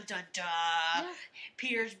like, dun dun dun,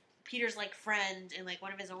 Peter's, like, friend, and, like,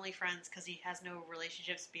 one of his only friends, because he has no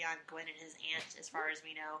relationships beyond Gwen and his aunt, as far as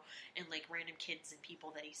we know, and, like, random kids and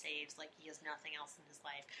people that he saves, like, he has nothing else in his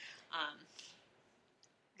life,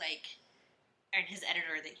 and his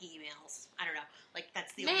editor that he emails, I don't know, like,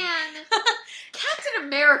 that's the only... Captain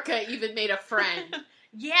America even made a friend.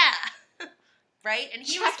 Yeah! Right? And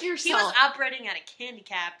he was operating at a candy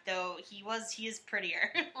cap, though he is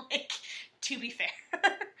prettier, like, to be fair.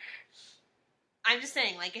 I'm just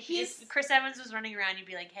saying, like, if Chris Evans was running around, you'd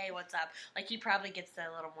be like, hey, what's up? Like, he probably gets that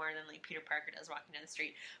a little more than, like, Peter Parker does walking down the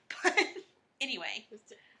street. But, anyway.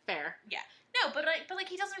 Fair. Yeah. No, but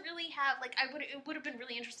he doesn't really have, like, it would have been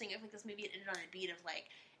really interesting if, like, this movie had ended on a beat of, like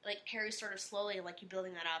Harry sort of slowly, like, you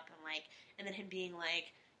building that up, and then him being,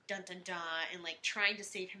 like, dun dun dun, and, like, trying to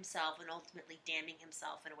save himself and ultimately damning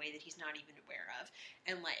himself in a way that he's not even aware of.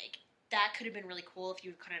 And, like, that could have been really cool if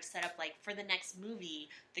you kind of set up, like, for the next movie,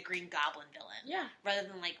 the Green Goblin villain. Yeah. Rather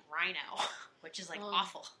than, like, Rhino, which is, like,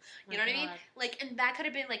 awful. You know what I mean? Like, and that could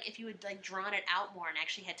have been, like, if you had, like, drawn it out more and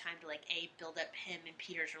actually had time to, like, build up him and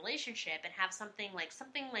Peter's relationship and have something, like,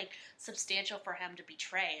 substantial for him to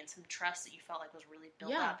betray and some trust that you felt like was really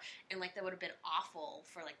built up. And, like, that would have been awful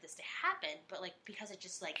for, like, this to happen. But, like, because it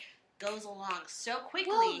just, like, goes along so quickly.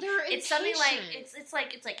 Well, it's something like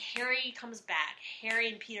it's like Harry comes back. Harry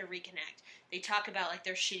and Peter reconnect. They talk about, like,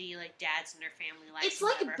 their shitty, like, dads and their family life. It's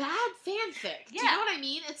like bad fanfic. Yeah. Do you know what I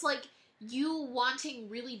mean? It's like you wanting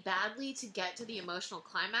really badly to get to the emotional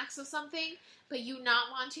climax of something, but you not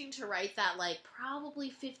wanting to write that, like, probably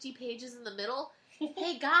 50 pages in the middle.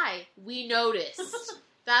 Hey, guy, we noticed.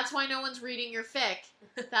 That's why no one's reading your fic.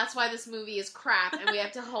 That's why this movie is crap, and we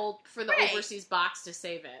have to hope for the overseas box to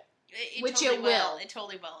save it. Which totally it will. It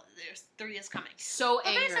totally will. There's 3 is coming. So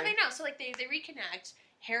angry. So they know. So, like, they reconnect.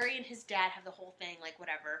 Harry and his dad have the whole thing, like,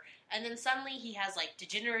 whatever. And then suddenly he has, like,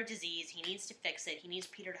 degenerative disease. He needs to fix it. He needs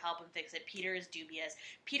Peter to help him fix it. Peter is dubious.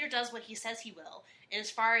 Peter does what he says he will. And as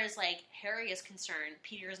far as, like, Harry is concerned,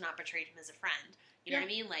 Peter has not betrayed him as a friend. You know what I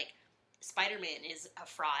mean? Like, Spider-Man is a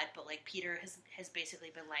fraud, but, like, Peter has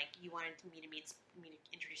basically been like, you wanted me to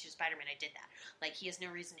introduce you to Spider-Man, I did that. Like, he has no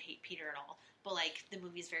reason to hate Peter at all. But, like, the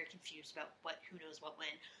movie is very confused about who knows what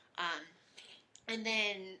when. And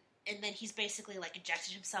then he's basically, like,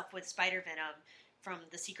 injected himself with spider venom from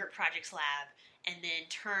the secret projects lab, and then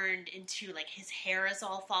turned into, like, his hair is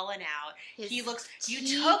all fallen out. His you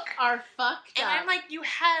teeth took... are fucked and up. I'm like, you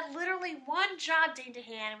had literally one job day to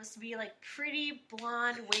hand. It was to be, like, pretty,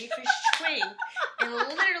 blonde, waifish twink. And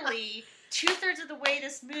literally, 2/3 of the way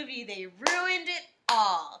this movie, they ruined it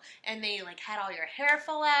all. And they, like, had all your hair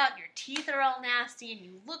fall out, your teeth are all nasty, and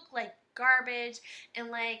you look like garbage. And,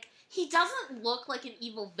 like... He doesn't look like an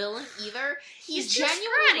evil villain either. He He's too genuinely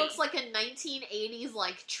scrawny. looks like a 1980s,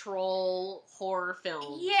 like, troll horror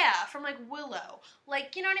film. Yeah, from, like, Willow.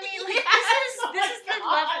 Like, you know what I mean? Like, Yes! this is the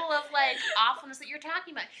level of, like, awfulness that you're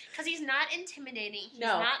talking about. Because he's not intimidating. He's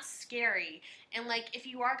not scary. And, like, if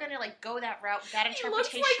you are going to, like, go that route, that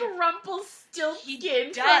interpretation... He looks like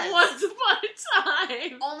Rumpelstiltskin does. from Once Upon a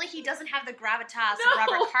Time. Only he doesn't have the gravitas of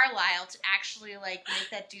Robert Carlyle to actually, like, make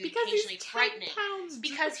that dude occasionally frightening. Pounds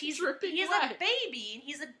because he's wet. a baby, and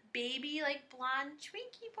he's a baby, like, blonde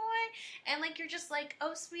Twinkie boy. And, like, you're just like,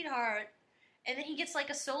 oh, sweetheart. And then he gets, like,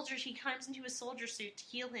 he climbs into a soldier suit to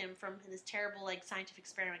heal him from this terrible, like, scientific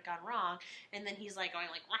experiment gone wrong. And then he's, like, going,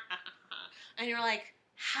 like, and you're like...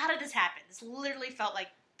 How did this happen? This literally felt like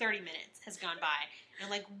 30 minutes has gone by.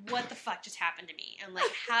 And, like, what the fuck just happened to me? And,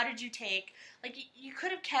 like, how did you take... Like, you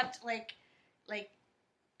could have kept, like,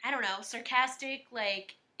 I don't know, sarcastic,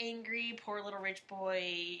 like, angry, poor little rich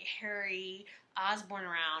boy, Harry Osborn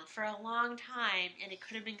around for a long time, and it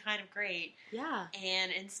could have been kind of great. Yeah.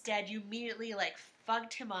 And instead, you immediately, like,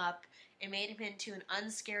 fucked him up and made him into an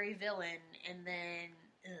unscary villain, and then...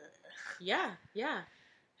 Yeah.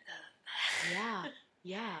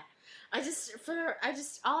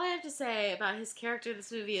 All I have to say about his character in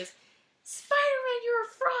this movie is, Spider-Man, you're a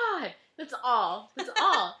fraud! That's all.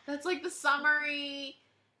 That's like the summary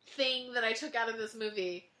thing that I took out of this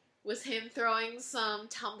movie, was him throwing some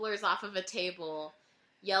tumblers off of a table,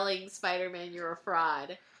 yelling, Spider-Man, you're a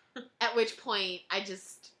fraud. At which point,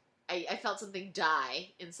 I felt something die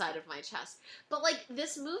inside of my chest. But, like,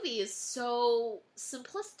 this movie is so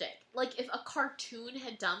simplistic. Like, if a cartoon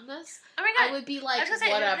had done this, oh my God. I would be like, say,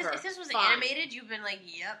 whatever. If this was fine. animated, you've been like,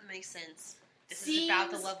 yep, makes sense. This is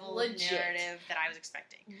about the level of narrative that I was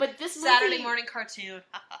expecting. But this movie... Saturday morning cartoon.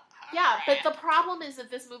 Yeah, but the problem is that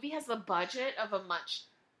this movie has the budget of a much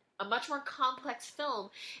more complex film,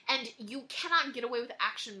 and you cannot get away with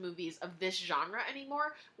action movies of this genre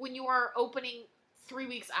anymore when you are opening 3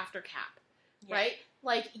 weeks after Cap, right?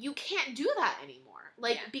 Like, you can't do that anymore.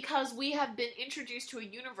 Like, because we have been introduced to a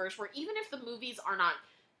universe where even if the movies are not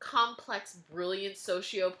complex, brilliant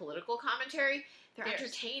socio-political commentary, they're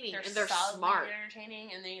entertaining and they're smart. They're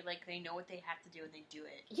entertaining, and they know what they have to do, and they do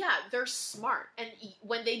it. Yeah, they're smart. And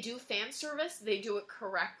when they do fan service, they do it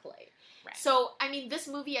correctly. Right. So, I mean, this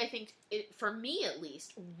movie, I think, for me at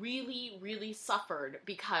least, really, really suffered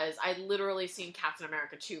because I literally seen Captain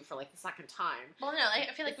America 2 for, like, the second time. Well, no,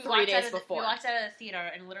 I feel like we 3 walked days out before. We walked out of the theater,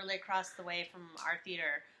 and literally across the way from our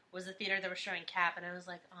theater was the theater that was showing Cap, and I was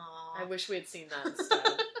like, aw. I wish we had seen that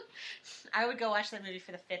instead. I would go watch that movie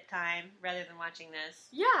for the 5th time rather than watching this.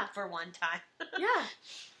 Yeah. For one time. Yeah.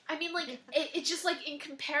 I mean, like, it just, like, in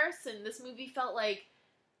comparison, this movie felt like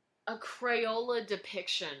a Crayola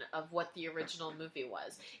depiction of what the original movie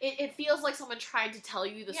was. It feels like someone tried to tell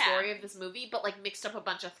you the story of this movie, but, like, mixed up a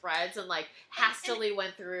bunch of threads and, like, hastily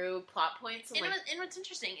went through plot points. And what's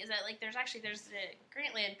interesting is that, like, there's a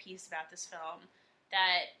Grantland piece about this film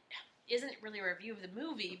that isn't really a review of the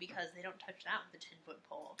movie because they don't touch that with a 10-foot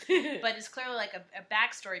pole. But it's clearly like a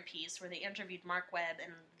backstory piece where they interviewed Mark Webb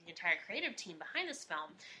and the entire creative team behind this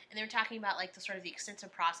film, and they were talking about like the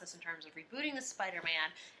extensive process in terms of rebooting the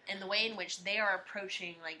Spider-Man and the way in which they are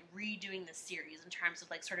approaching like redoing the series in terms of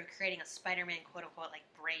like sort of creating a Spider-Man quote-unquote like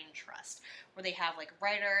brain trust, where they have like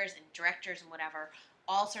writers and directors and whatever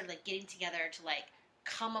all sort of like getting together to like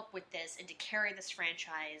come up with this and to carry this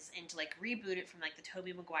franchise and to like reboot it from like the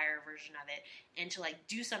Tobey Maguire version of it and to like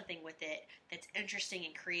do something with it that's interesting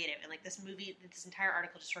and creative. And like this entire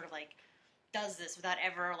article just sort of like does this without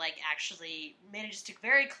ever like actually manages to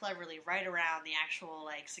very cleverly write around the actual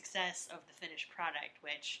like success of the finished product,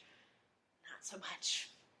 which not so much.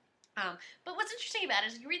 But what's interesting about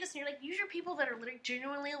it is you read this and you're like, these are people that are literally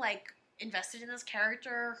genuinely like invested in this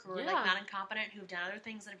character, who are like not incompetent, who've done other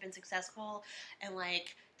things that have been successful, and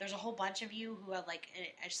like there's a whole bunch of you who have like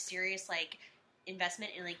a serious like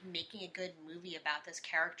investment in like making a good movie about this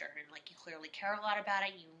character, and like you clearly care a lot about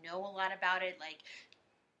it, you know a lot about it, like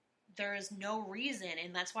there is no reason,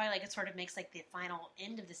 and that's why like it sort of makes like the final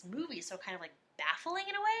end of this movie so kind of like baffling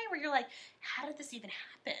in a way, where you're like, how did this even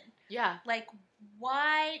happen? Yeah. Like,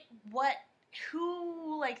 why, what,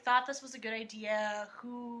 who, like, thought this was a good idea?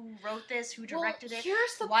 Who wrote this? Who directed it?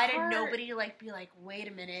 Here's the Why part... did nobody, like, be like, wait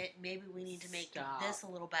a minute, maybe we need to make this a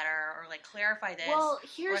little better, or, like, clarify this,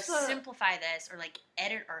 or simplify this, or, like,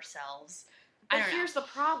 edit ourselves. But here's the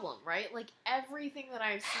problem, right? Like, everything that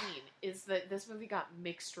I've seen is that this movie got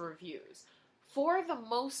mixed reviews. For the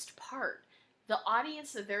most part, the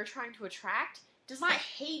audience that they're trying to attract does not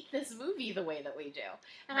hate this movie the way that we do.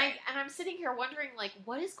 And I'm sitting here wondering, like,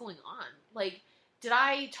 what is going on? Like, did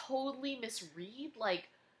I totally misread? Like,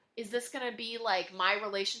 is this going to be, like, my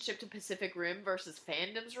relationship to Pacific Rim versus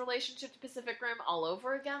fandom's relationship to Pacific Rim all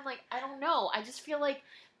over again? Like, I don't know. I just feel like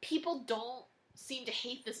people don't seem to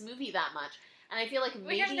hate this movie that much. And I feel like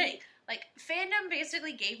maybe... Like, fandom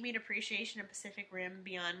basically gave me an appreciation of Pacific Rim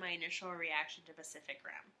beyond my initial reaction to Pacific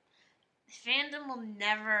Rim. Fandom will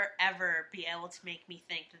never, ever be able to make me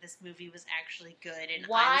think that this movie was actually good and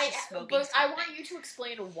I was just smoking something. I want you to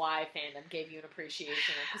explain why fandom gave you an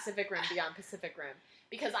appreciation of Pacific Rim beyond Pacific Rim.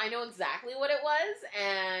 Because I know exactly what it was,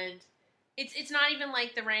 and... It's not even,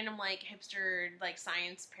 like, the random, like, hipster, like,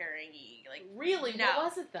 science pairing-y, like... Really? No. What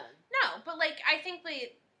was it then? No, but, like, I think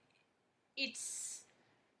that it's...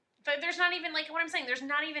 But there's not even, like, what I'm saying, there's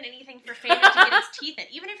not even anything for fandom to get its teeth in.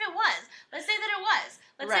 Even if it was. Let's say that it was.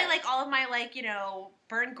 Let's say, like, all of my, like, you know,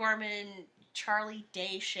 Bern Gorman, Charlie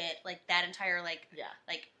Day shit, like, that entire, like,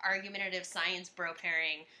 like, argumentative science bro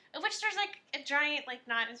pairing, of which there's, like, a giant, like,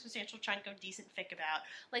 not insubstantial chunk of decent fic about.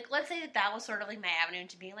 Like, let's say that that was sort of, like, my avenue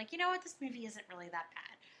into being like, you know what, this movie isn't really that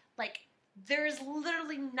bad. Like, there's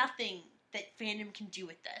literally nothing that fandom can do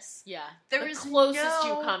with this. Yeah. The closest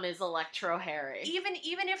you come is Electro Harry. Even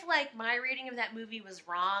if, like, my reading of that movie was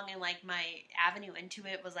wrong and, like, my avenue into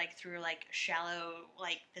it was, like, through, like, shallow,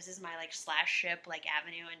 like, this is my, like, slash ship, like,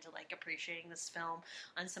 avenue into, like, appreciating this film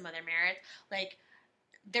on some other merit, like,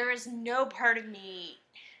 there is no part of me...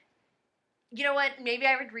 You know what? Maybe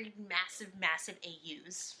I would read massive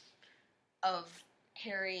AUs of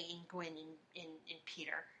Harry and Gwen and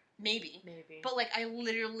Peter. Maybe. But, like, I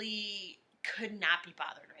literally could not be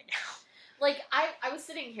bothered right now. Like, I was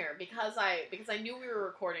sitting here because I knew we were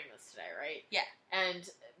recording this today, right? Yeah. And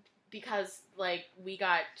because, like, we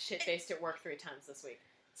got shit-faced at work 3 times this week.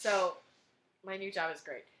 So, my new job is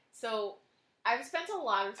great. So, I've spent a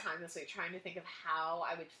lot of time this week trying to think of how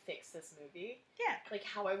I would fix this movie. Yeah. Like,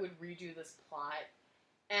 how I would redo this plot.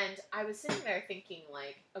 And I was sitting there thinking,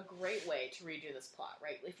 like, a great way to redo this plot,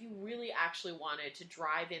 right? If you really actually wanted to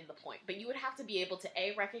drive in the point. But you would have to be able to,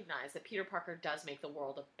 A, recognize that Peter Parker does make the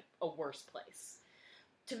world a worse place.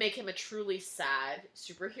 To make him a truly sad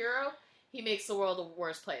superhero, he makes the world a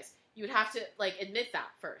worse place. You would have to, like, admit that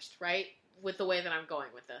first, right? With the way that I'm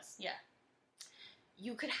going with this. Yeah.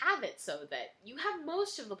 You could have it so that you have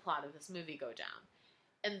most of the plot of this movie go down.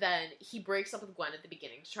 And then he breaks up with Gwen at the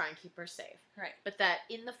beginning to try and keep her safe. Right. But that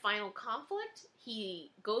in the final conflict,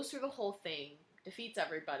 he goes through the whole thing, defeats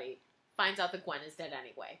everybody, finds out that Gwen is dead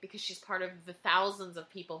anyway. Because she's part of the thousands of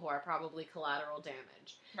people who are probably collateral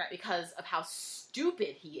damage. Right. Because of how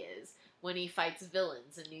stupid he is when he fights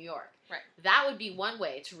villains in New York. Right. That would be one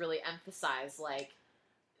way to really emphasize, like,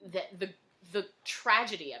 the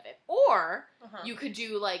tragedy of it. Or you could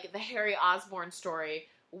do, like, the Harry Osborn story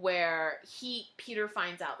where Peter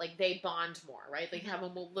finds out, like, they bond more, right? They have a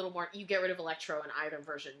little more, you get rid of Electro in either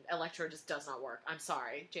version. Electro just does not work. I'm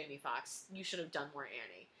sorry, Jamie Foxx. You should have done more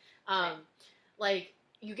Annie. Like,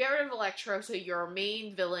 you get rid of Electro, so your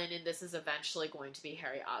main villain in this is eventually going to be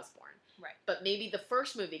Harry Osborn. Right. But maybe the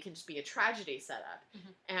first movie can just be a tragedy setup.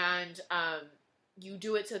 And, you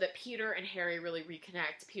do it so that Peter and Harry really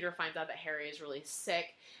reconnect. Peter finds out that Harry is really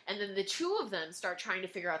sick. And then the two of them start trying to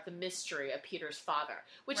figure out the mystery of Peter's father.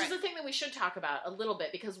 Which is the thing that we should talk about a little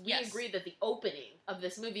bit. Because we agreed that the opening of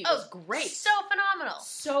this movie was great. So phenomenal.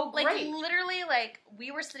 So great. Like, literally, like,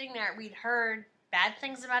 we were sitting there. We'd heard bad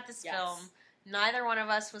things about this film. Neither one of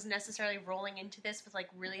us was necessarily rolling into this with, like,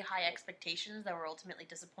 really high expectations that were ultimately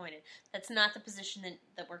disappointed. That's not the position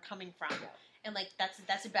that we're coming from. Yeah. And, like,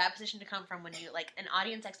 that's a bad position to come from when you, like, an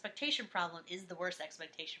audience expectation problem is the worst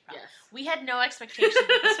expectation problem. Yes. We had no expectation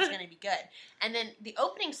that this was going to be good. And then the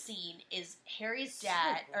opening scene is Harry's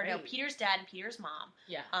dad, Peter's dad and Peter's mom.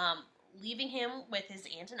 Yeah. Leaving him with his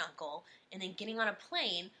aunt and uncle, and then getting on a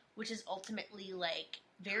plane, which is ultimately, like,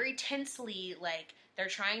 very tensely, like, they're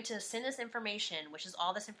trying to send this information, which is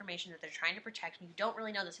all this information that they're trying to protect, and you don't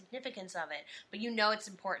really know the significance of it, but you know it's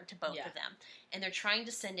important to both of them. And they're trying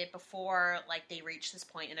to send it before, like, they reach this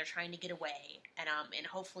point, and they're trying to get away and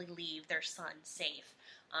hopefully leave their son safe.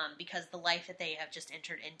 Because the life that they have just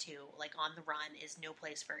entered into, like, on the run, is no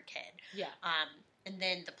place for a kid. Yeah. And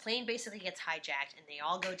then the plane basically gets hijacked, and they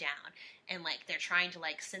all go down, and like they're trying to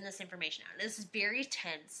like send this information out. And this is very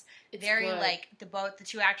tense, it's very good. Like the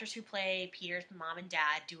two actors who play Peter's mom and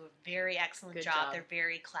dad do a very excellent job. They're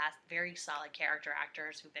very solid character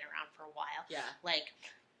actors who've been around for a while. Yeah, like.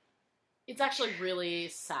 It's actually really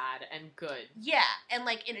sad and good. Yeah, and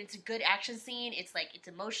it's a good action scene. It's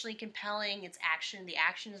emotionally compelling. The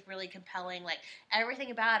action is really compelling. Like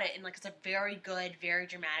everything about it, and like it's a very good, very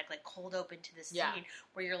dramatic, like cold open to the scene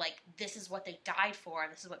where you're like, this is what they died for,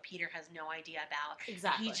 and this is what Peter has no idea about.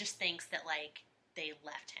 Exactly. He just thinks that like they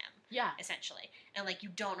left him. Yeah. Essentially. And like you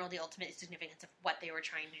don't know the ultimate significance of what they were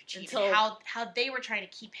trying to achieve and how they were trying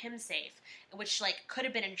to keep him safe, which like could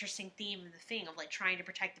have been an interesting theme of the thing of like trying to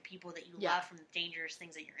protect the people that you love from the dangerous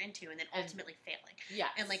things that you're into and then ultimately failing.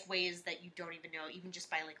 Yeah. And like ways that you don't even know, even just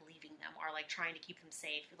by like leaving them or like trying to keep them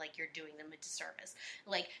safe, like you're doing them a disservice.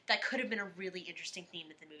 Like that could have been a really interesting theme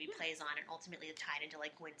that the movie plays on, and ultimately it tied into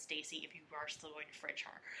like Gwen Stacy if you are still going to fridge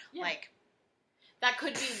her. Yeah. Like that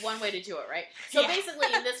could be one way to do it, right? So basically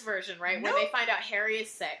in this version, right, where they find out Harry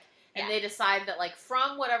is sick, and they decide that, like,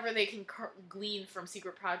 from whatever they can glean from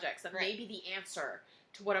secret projects, that maybe the answer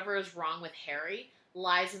to whatever is wrong with Harry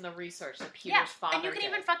lies in the research that Peter's father and you can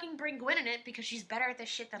even fucking bring Gwen in it, because she's better at this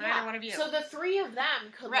shit than either one of you. So the three of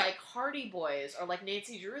them could, like, Hardy Boys or, like,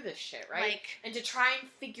 Nancy Drew this shit, right? Like, and to try and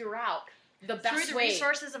figure out the best way. Through the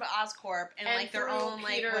resources of Oscorp and like, their own,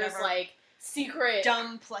 like, Peter's, whatever. like, secret,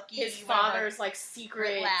 dumb, plucky, his father's like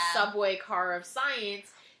secret subway car of science,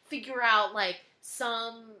 figure out like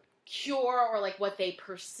some cure or like what they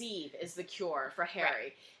perceive is the cure for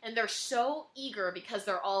Harry. And they're so eager because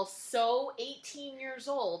they're all so 18 years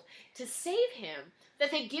old to save him that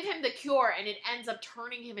they give him the cure, and it ends up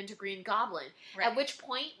turning him into Green Goblin. At which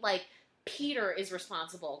point, like, Peter is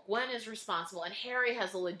responsible, Gwen is responsible, and Harry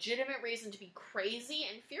has a legitimate reason to be crazy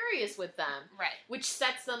and furious with them. Right. Which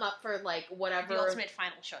sets them up for, like, whatever. The ultimate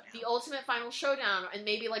final showdown. The ultimate final showdown, and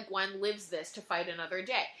maybe, like, Gwen lives this to fight another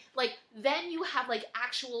day. Like, then you have, like,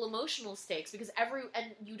 actual emotional stakes, because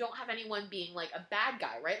and you don't have anyone being, like, a bad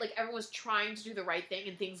guy, right? Like, everyone's trying to do the right thing,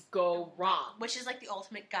 and things go wrong. Which is, like, the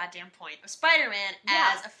ultimate goddamn point of Spider-Man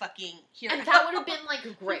as a fucking hero. And that would have been,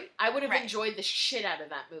 like, great. I would have enjoyed the shit out of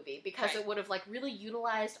that movie, because it would have, like, really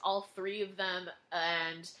utilized all three of them,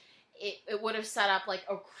 and it would have set up, like,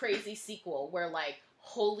 a crazy sequel where, like,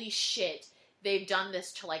 holy shit, they've done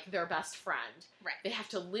this to, like, their best friend. Right. They have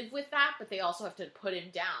to live with that, but they also have to put him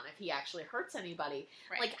down if he actually hurts anybody.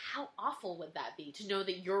 Right. Like, how awful would that be, to know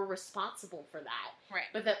that you're responsible for that? Right.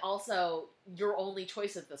 But that also, your only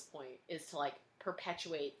choice at this point is to, like,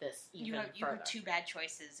 perpetuate this even further. You have two bad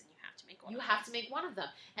choices, and you have to make one of them. You have to make one of them.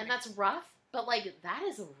 And that's rough. But, like, that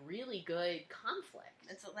is a really good conflict.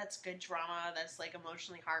 That's good drama. That's, like,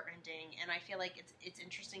 emotionally heartrending. And I feel like it's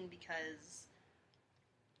interesting because,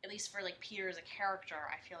 at least for, like, Peter as a character,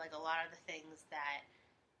 I feel like a lot of the things that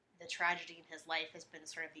the tragedy in his life has been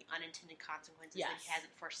sort of the unintended consequences that he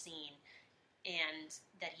hasn't foreseen, and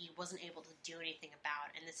that he wasn't able to do anything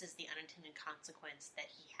about. And this is the unintended consequence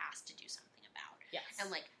that he has to do something about. Yes.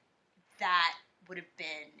 And, like, that would have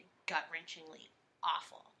been gut-wrenchingly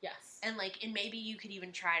awful. Yes. And, like, and maybe you could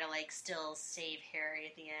even try to, like, still save Harry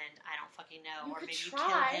at the end. I don't fucking know. Or maybe you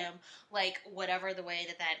kill him. Like, whatever the way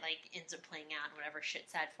that like, ends up playing out in whatever shit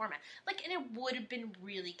sad format. Like, and it would have been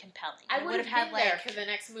really compelling. I would have had, like, there for the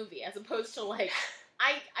next movie, as opposed to, like,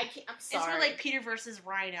 I can't, I'm sorry. It's more like Peter versus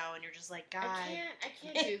Rhino, and you're just like, God. I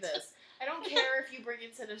can't do this. I don't care if you bring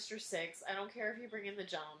in Sinister Six. I don't care if you bring in the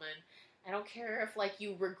Gentleman. I don't care if, like,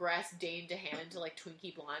 you regress Dane DeHaan to, like,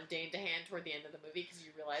 Twinkie Blonde Dane DeHaan toward the end of the movie, because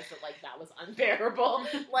you realize that, like, that was unbearable.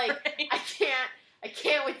 Like, I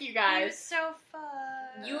can't with you guys. You're so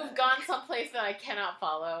fun. You have gone someplace that I cannot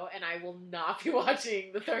follow, and I will not be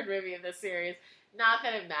watching the third movie in this series. Not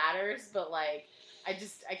that it matters, but, like, I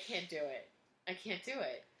can't do it. I can't do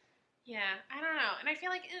it. Yeah, I don't know. And I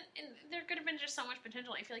feel like there could have been just so much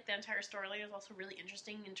potential. I feel like the entire storyline is also really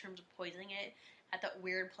interesting in terms of poising it at that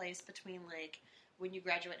weird place between, like, when you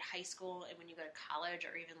graduate high school and when you go to college,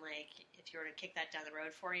 or even, like, if you were to kick that down the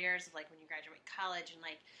road 4 years, of, like, when you graduate college, and,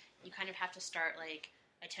 like, you kind of have to start, like,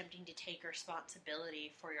 attempting to take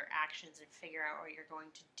responsibility for your actions and figure out what you're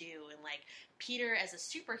going to do. And, like, Peter as a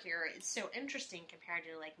superhero is so interesting compared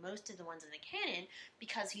to, like, most of the ones in the canon,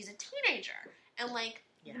 because he's a teenager. And, like,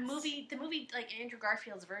 yes. The movie, like, Andrew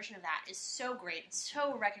Garfield's version of that is so great. It's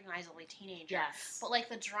so recognizably teenager. Yes. But, like,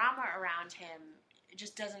 the drama around him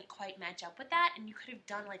just doesn't quite match up with that. And you could have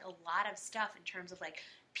done, like, a lot of stuff in terms of, like,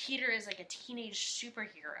 Peter is, like, a teenage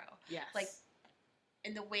superhero. Yes. Like,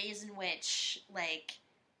 in the ways in which, like,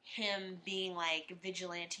 him being, like,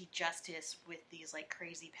 vigilante justice with these, like,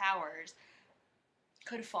 crazy powers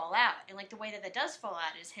could fall out. And, like, the way that does fall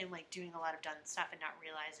out is him, like, doing a lot of dumb stuff and not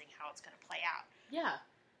realizing how it's going to play out. Yeah.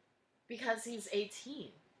 Because he's 18.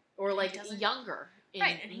 Or, like, younger in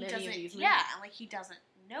right, and he many doesn't, of these movies. Yeah, and, like, he doesn't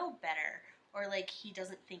know better. Or, like, he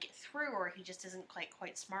doesn't think it through, or he just isn't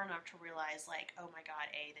quite smart enough to realize, like, oh my god,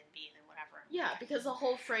 A, then B, then whatever. Yeah, because the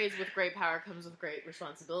whole phrase, with great power comes with great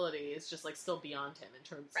responsibility, is just, like, still beyond him in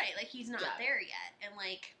terms... Right, like, he's not there yet. And,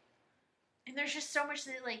 like... And there's just so much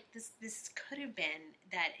that, like, this could have been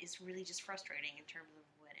that is really just frustrating in terms of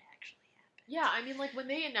what actually happened. Yeah, I mean, like, when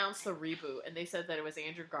they announced the reboot and they said that it was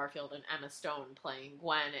Andrew Garfield and Emma Stone playing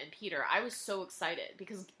Gwen and Peter, I was so excited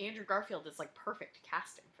because Andrew Garfield is, like, perfect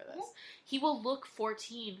casting for this. Mm-hmm. He will look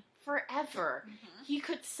 14 forever. Mm-hmm. He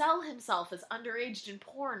could sell himself as underaged in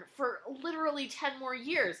porn for literally 10 more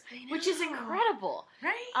years, which is incredible.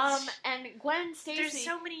 Right. And Gwen Stacy... There's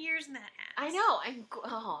so many years in that ass. I know. And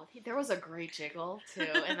there was a great jiggle, too.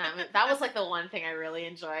 And that was, like, the one thing I really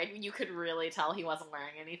enjoyed. You could really tell he wasn't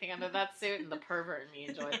wearing anything under that suit, and the pervert in me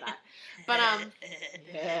enjoyed that. But,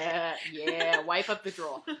 yeah, wipe up the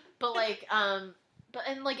drool. But, like, Emma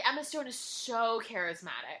Stone is so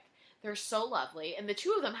charismatic. They're so lovely, and the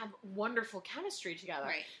two of them have wonderful chemistry together.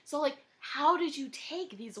 Right. So, like, how did you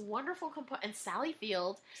take these wonderful and Sally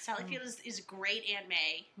Field? Sally Field is great Aunt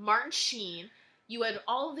May. Martin Sheen. You had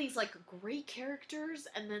all of these, like, great characters,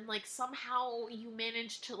 and then, like, somehow you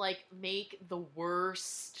managed to, like, make the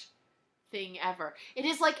worst thing ever. It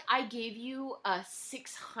is like I gave you a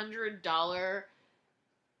 $600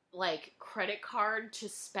 like credit card to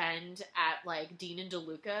spend at like Dean and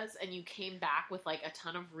DeLuca's, and you came back with like a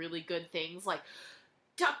ton of really good things like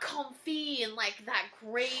duck confit and like that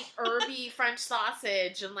great herby French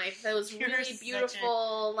sausage and like those really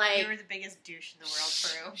beautiful you were the biggest douche in the world,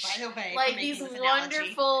 Prue, by the way, like these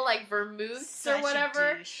wonderful like vermouths or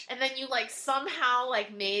whatever, and then you like somehow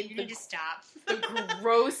like made need to stop the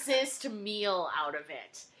grossest meal out of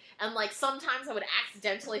it. And, like, sometimes I would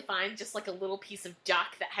accidentally find just, like, a little piece of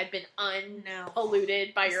duck that had been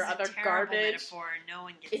unpolluted by your other garbage. Metaphor. No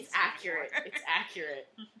one gets It's accurate. It's accurate.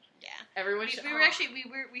 Yeah. Everyone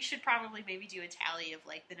we should probably maybe do a tally of,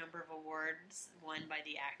 like, the number of awards won by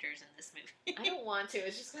the actors in this movie. I don't want to.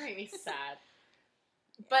 It's just going to make me sad.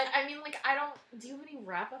 But, I mean, like, do you have any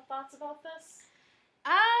wrap-up thoughts about this?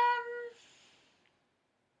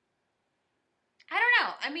 I don't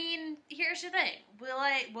know. I mean, here's the thing.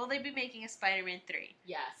 Will they be making a Spider-Man 3?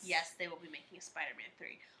 Yes. Yes, they will be making a Spider-Man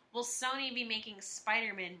 3. Will Sony be making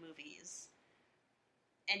Spider-Man movies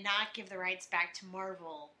and not give the rights back to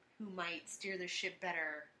Marvel, who might steer the ship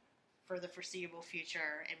better for the foreseeable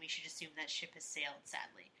future, and we should assume that ship has sailed,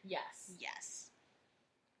 sadly? Yes. Yes.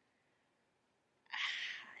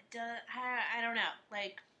 I don't know.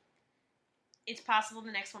 Like... It's possible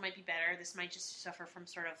the next one might be better. This might just suffer from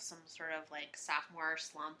some sort of like sophomore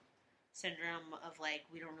slump syndrome of like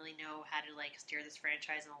we don't really know how to like steer this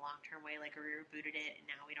franchise in a long-term way. Like we rebooted it and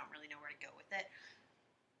now we don't really know where to go with it.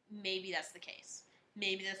 Maybe that's the case.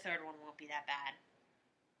 Maybe the third one won't be that bad.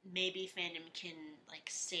 Maybe fandom can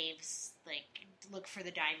like look for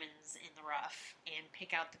the diamonds in the rough and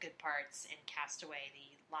pick out the good parts and cast away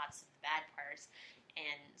the lots of the bad parts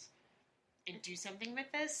and do something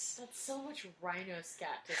with this. That's so much rhino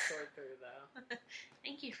scat to sort through, though.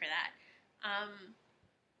 Thank you for that.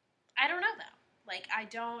 I don't know, though. Like, I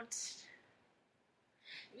don't...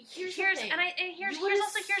 Here's you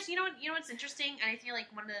know what's interesting, and I feel like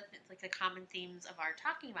one of the common themes of our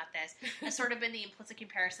talking about this has sort of been the implicit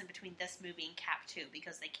comparison between this movie and Cap 2,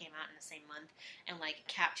 because they came out in the same month, and like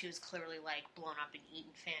Cap 2 is clearly like blown up and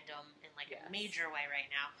eaten fandom in like a major way right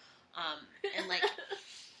now, and like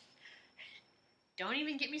don't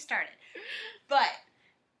even get me started, but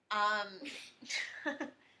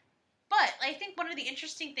I think one of the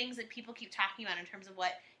interesting things that people keep talking about in terms of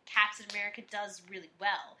what Captain America does really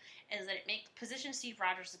well is that it positions Steve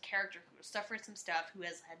Rogers as a character who has suffered some stuff, who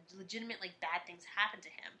has had legitimate like bad things happen to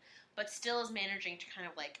him, but still is managing to kind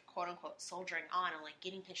of like quote unquote soldiering on and like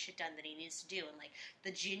getting his shit done that he needs to do, and like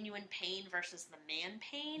the genuine pain versus the man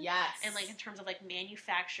pain. Yes. And like in terms of like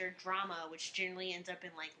manufactured drama, which generally ends up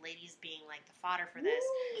in like ladies being like the fodder for this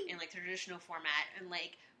in like the traditional format, and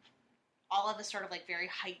like all of the sort of, like, very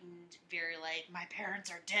heightened, very, like, my parents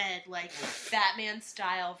are dead, like,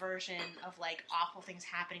 Batman-style version of, like, awful things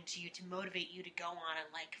happening to you to motivate you to go on and,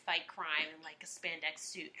 like, fight crime in, like, a spandex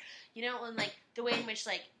suit. You know, and, like, the way in which,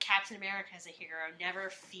 like, Captain America as a hero never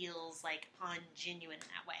feels, like, ungenuine in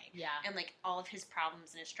that way. Yeah. And, like, all of his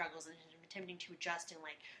problems and his struggles and him attempting to adjust and,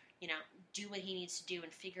 like, you know, do what he needs to do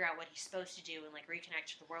and figure out what he's supposed to do and, like, reconnect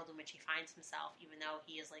to the world in which he finds himself, even though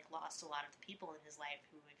he has, like, lost a lot of the people in his life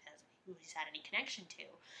who has who he's had any connection to,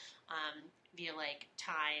 via like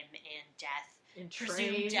time and death. And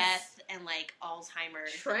presumed death and like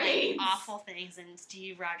Alzheimer's, like awful things, and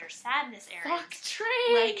Steve Rogers' sadness areas. Fuck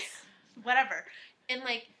trains. Like whatever, and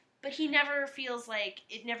like, but he never feels like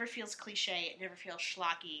it. Never feels cliche. It never feels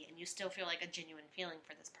schlocky, and you still feel like a genuine feeling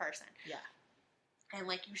for this person. Yeah, and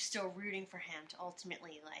like you're still rooting for him to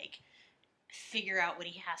ultimately like figure out what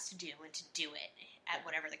he has to do and to do it at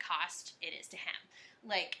whatever the cost it is to him.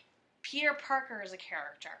 Like Peter Parker is a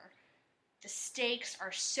character. The stakes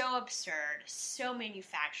are so absurd, so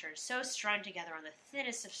manufactured, so strung together on the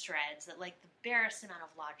thinnest of threads that, like, the barest amount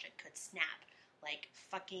of logic could snap. Like,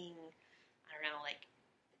 fucking, I don't know, like,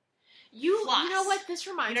 floss. You know what this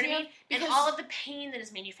reminds me of? And all of the pain that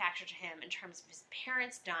is manufactured to him in terms of his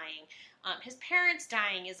parents dying. His parents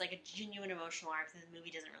dying is, like, a genuine emotional arc that the movie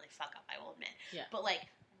doesn't really fuck up, I will admit. Yeah. But, like,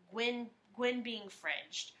 Gwen being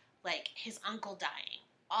fridged, like, his uncle dying,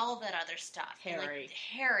 all of that other stuff.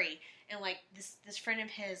 Harry. And, like, this friend of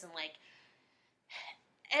his, and, like,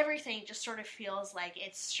 everything just sort of feels like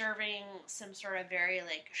it's serving some sort of very,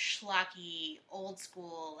 like, schlocky,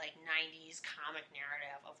 old-school, like, 90s comic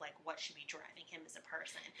narrative of, like, what should be driving him as a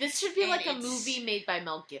person. This should be, like, a movie made by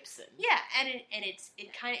Mel Gibson. Yeah, and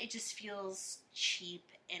it just feels cheap,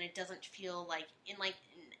 and it doesn't feel like,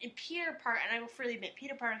 in Peter Parker, and I will freely admit,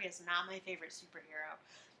 Peter Parker is not my favorite superhero.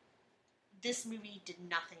 This movie did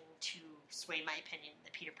nothing to sway my opinion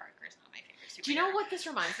that Peter Parker is not my favorite superhero. Do you know what this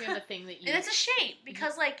reminds me of? The thing that you... And it's a shame,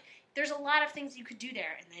 because, like, there's a lot of things you could do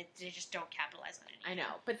there, and they just don't capitalize on it. I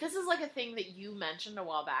know. But this is, like, a thing that you mentioned a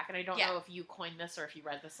while back, and I don't know if you coined this or if you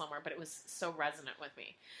read this somewhere, but it was so resonant with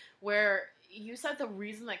me, where you said the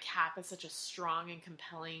reason that Cap is such a strong and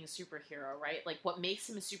compelling superhero, right? Like, what makes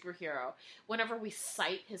him a superhero, whenever we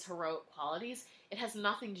cite his heroic qualities, it has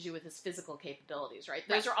nothing to do with his physical capabilities, right?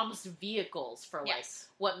 Those are almost vehicles for, like,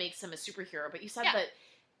 what makes him a superhero. But you said that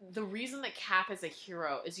the reason that Cap is a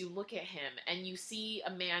hero is you look at him and you see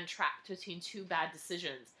a man trapped between two bad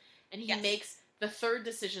decisions, and he makes the third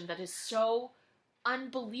decision that is so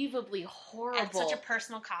unbelievably horrible. At such a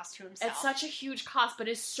personal cost to himself. At such a huge cost, but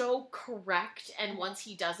is so correct, and once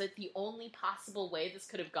he does it, the only possible way this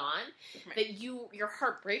could have gone, that your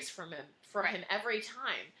heart breaks for him every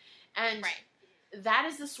time. And that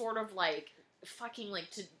is the sort of, like, fucking, like,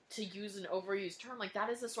 to use an overused term, like,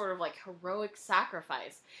 that is the sort of, like, heroic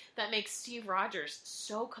sacrifice that makes Steve Rogers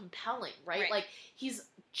so compelling, right? Like, he's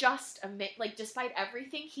just a man, like, despite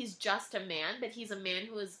everything, he's just a man, but he's a man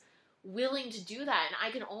who is willing to do that, and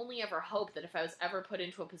I can only ever hope that if I was ever put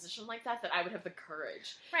into a position like that I would have the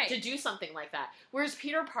courage to do something like that. Whereas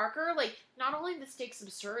Peter Parker, like, not only the stakes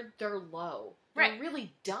absurd, they're low. They're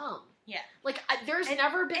really dumb. Yeah. Like, there's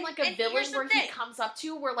never been, like, a villain where he comes up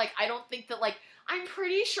to where, like, I don't think that, like, I'm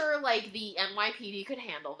pretty sure, like, the NYPD could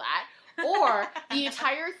handle that. Or the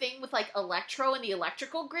entire thing with, like, Electro and the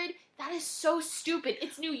electrical grid, that is so stupid.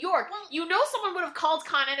 It's New York. Well, you know someone would have called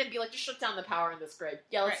Con Ed and be like, just shut down the power in this grid.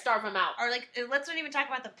 Yeah, let's starve them out. Or, like, let's not even talk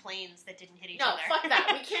about the planes that didn't hit each other. No, fuck that.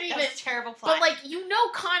 We can't even... That was a terrible plot. But, like, you know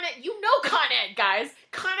Con Ed, guys.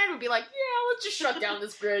 Con Ed would be like, yeah, let's just shut down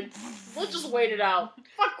this grid. Let's just wait it out.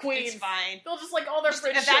 Fuck Queens. It's fine. They'll just, like, all their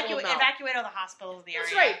fridge shit will melt. Evacuate all the hospitals in the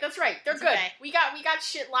area. That's right. They're good. Okay. We got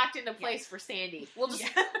shit locked into place for Sandy. We'll just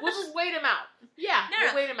wait him out. Yeah,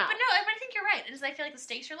 we'll wait him out. But no, I think you're right. I feel like the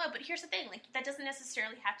stakes are low. But here's the thing: like, that doesn't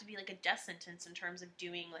necessarily have to be like a death sentence in terms of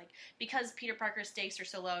doing, like, because Peter Parker's stakes are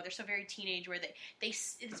so low. They're so very teenage, where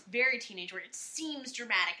it's very teenage, where it seems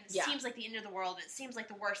dramatic and it seems like the end of the world. And it seems like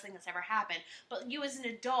the worst thing that's ever happened. But you as an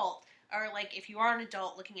adult, or, like, if you are an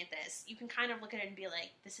adult looking at this, you can kind of look at it and be like,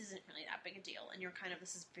 this isn't really that big a deal. And you're kind of,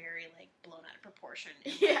 this is very, like, blown out of proportion.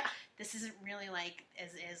 And, like, this isn't really, like,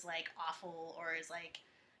 as like, awful or as, like,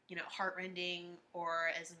 you know, heartrending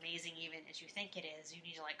or as amazing even as you think it is. You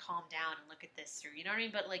need to, like, calm down and look at this through, you know what I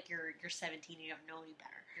mean? But, like, you're 17, you don't know any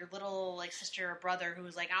better. Your little, like, sister or brother who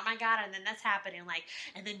was like, oh my god, and then that's happening, like,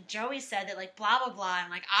 and then Joey said that, like, blah, blah, blah,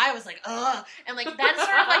 and, like, I was like, ugh, and, like, that's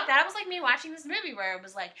sort of, like, that was, like, me watching this movie where it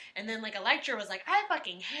was, like, and then, like, Electra was like, I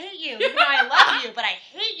fucking hate you, even though I love you, but I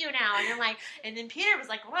hate you now, and then, like, and then Peter was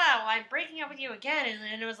like, wow, I'm breaking up with you again, and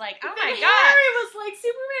then it was like, oh my god. Harry was like,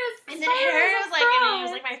 Superman is and then Harry was like, and he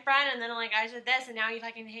was like, my friend, and then, like, I did this, and now you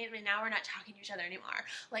fucking hate me, and now we're not talking to each other anymore.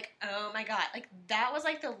 Like, oh my god, like, that was,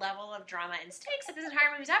 like, the level of drama and stakes that this entire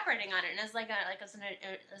movie's operating on it. And as, like,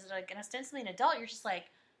 an ostensibly an adult, you're just like,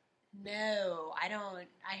 no, I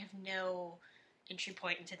have no entry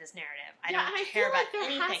point into this narrative. I don't care about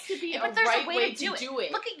anything. Has to be but there's right a way to do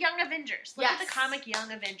it. Look at Young Avengers. Look at the comic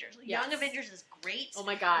Young Avengers. Young Avengers is great. Oh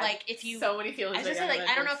my god. Like, if you... So many feelings. I was gonna say, like,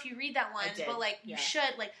 I don't know if you read that one, but, like, you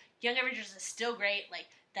should. Like, Young Avengers is still great. Like,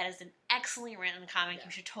 That is an excellently written comic. You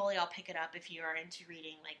should totally all pick it up if you are into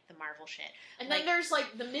reading, like, the Marvel shit. And then there's,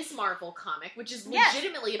 like, the Ms. Marvel comic, which is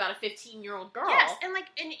legitimately about a 15-year-old girl. Yes, and, like,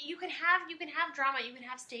 and you can have drama, you can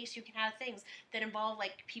have stakes, you can have things that involve,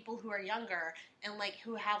 like, people who are younger and, like,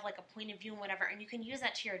 who have, like, a point of view and whatever, and you can use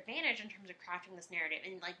that to your advantage in terms of crafting this narrative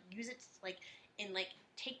and, like, use it, like, and, like,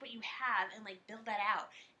 take what you have and, like, build that out.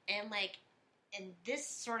 And, like, and this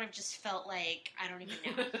sort of just felt like, I don't even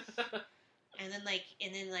know. And then,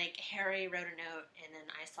 Harry wrote a note, and then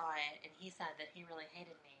I saw it, and he said that he really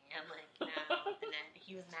hated me. I'm like, no. And then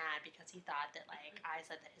he was mad because he thought that, like, I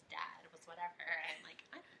said that his dad was whatever. And, like,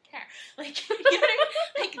 I don't care. Like, you know what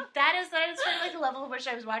I mean? Like, that is sort of, like, the level at which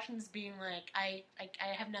I was watching this being like, I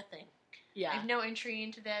have nothing. Yeah. I have no entry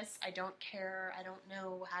into this. I don't care. I don't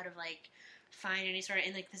know how to, like, find any sort of,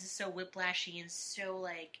 and, like, this is so whiplashy and so,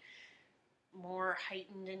 like, more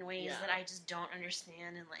heightened in ways that I just don't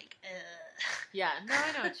understand and, like, Yeah, no,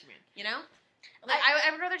 I know what you mean. You know? Like,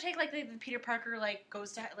 I would rather take, like, the Peter Parker, like,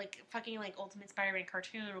 goes to, like, fucking, like, Ultimate Spider-Man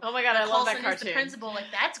cartoon. Oh my god, I love that cartoon. The principal,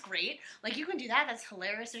 like, that's great. Like, you can do that. That's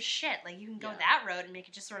hilarious as shit. Like, you can go that road and make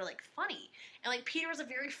it just sort of, like, funny. And, like, Peter was a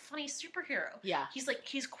very funny superhero. Yeah. He's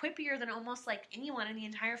quippier than almost, like, anyone in the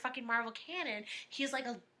entire fucking Marvel canon. He's like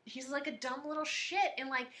a dumb little shit, and,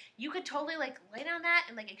 like, you could totally, like, lay down that,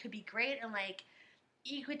 and, like, it could be great, and, like,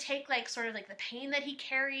 you could take, like, sort of, like, the pain that he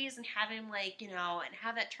carries and have him, like, you know, and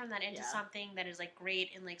have that turn that into something that is, like, great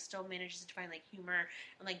and, like, still manages to find, like, humor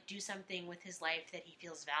and, like, do something with his life that he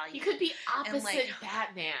feels valued. He could be opposite and, like,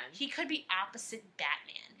 Batman. He could be opposite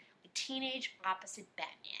Batman. Teenage opposite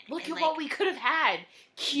Batman. Look and, at like, what we could have had.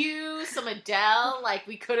 Q, some Adele, like,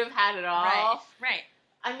 we could have had it all. Right.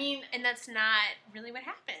 I mean... And that's not really what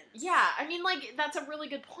happens. Yeah, I mean, like, that's a really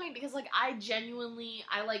good point, because, like, I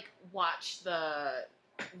like, watch the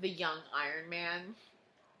Young Iron Man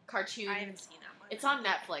cartoon. I haven't seen that one. It's on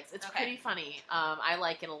Netflix. It's pretty funny. I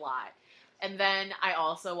like it a lot. And then I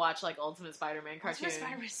also watch, like, Ultimate Spider-Man cartoon. Ultimate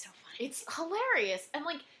Spider-Man is so funny. It's hilarious. And,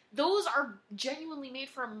 like, those are genuinely made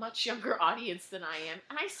for a much younger audience than I am.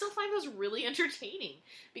 And I still find those really entertaining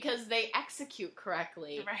because they execute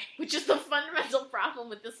correctly. Right. Which is the fundamental problem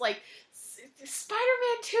with this, like,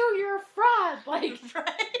 Spider-Man 2, you're a fraud. Like,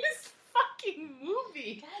 this fucking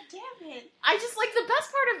movie. God damn it. I just, like, the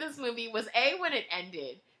best part of this movie was A, when it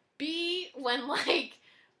ended. B,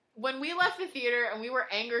 when we left the theater and we were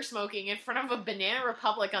anger smoking in front of a Banana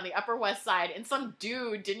Republic on the Upper West Side, and some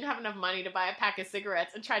dude didn't have enough money to buy a pack of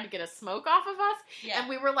cigarettes and tried to get a smoke off of us. Yeah. And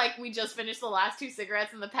we were like, we just finished the last 2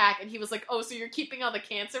 cigarettes in the pack, and he was like, oh, so you're keeping all the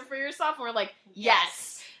cancer for yourself? And we're like,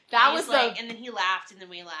 yes. That was like, and then he laughed, and then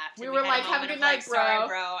we laughed. We were like, have a good night, bro. Sorry,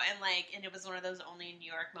 bro. And it was one of those only in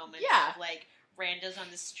New York moments of, like, randos on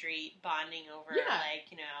the street bonding over, like,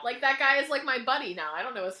 you know. Like, that guy is, like, my buddy now. I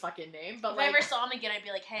don't know his fucking name, but, if like... I ever saw him again, I'd be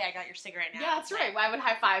like, hey, I got your cigarette now. Yeah, that's right. Well, I would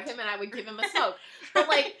high-five him, and I would give him a smoke. But,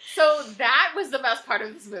 like, so that was the best part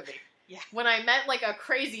of this movie. Yeah. When I met, like, a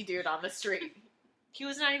crazy dude on the street. He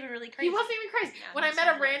was not even really crazy. He wasn't even crazy. No, when I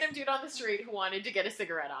met a random dude on the street who wanted to get a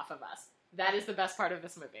cigarette off of us. That is the best part of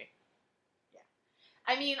this movie. Yeah.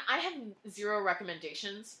 I mean, I have 0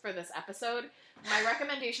 recommendations for this episode. My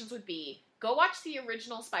recommendations would be... go watch the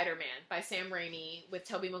original Spider-Man by Sam Raimi with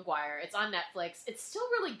Tobey Maguire. It's on Netflix. It's still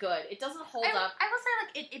really good. It doesn't hold up. I will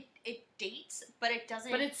say, like, it dates, but it doesn't...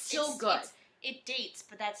 But it's still good. It dates,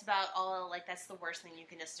 but that's about all, like, that's the worst thing you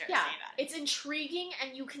can necessarily say about it. It's intriguing,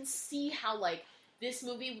 and you can see how, like,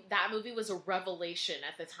 that movie was a revelation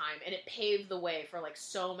at the time, and it paved the way for, like,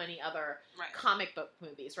 so many other comic book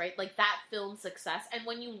movies, right? Like, that film success. And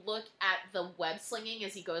when you look at the web slinging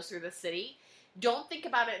as he goes through the city... don't think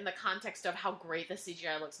about it in the context of how great the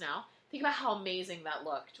CGI looks now. Think about how amazing that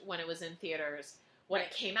looked when it was in theaters when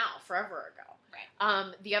it came out forever ago.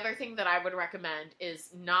 Right. The other thing that I would recommend is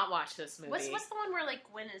not watch this movie. What's the one where, like,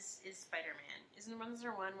 Gwen is Spider-Man? Isn't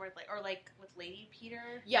there one where, like, or, like, with Lady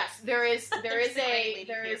Peter? Yes, there is the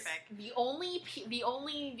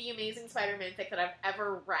Amazing Spider-Man fic that I've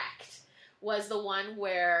ever wrecked was the one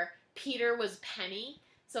where Peter was Penny.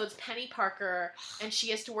 So it's Penny Parker, and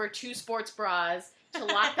she has to wear 2 sports bras to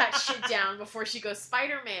lock that shit down before she goes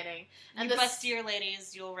Spider-Manning. And you bustier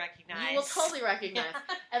ladies, you'll recognize. You will totally recognize.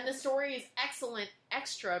 And the story is excellent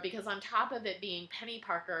extra because on top of it being Penny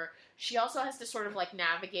Parker, she also has to sort of, like,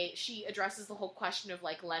 navigate. She addresses the whole question of,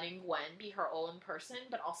 like, letting Gwen be her own person,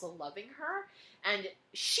 but also loving her. And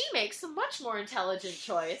she makes a much more intelligent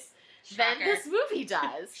choice than this movie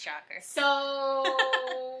does. Shocker. So...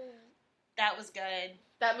 that was good.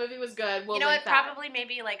 That movie was good. We'll you know what? Probably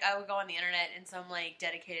maybe, like, I would go on the internet and some, like,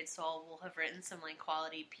 dedicated soul will have written some, like,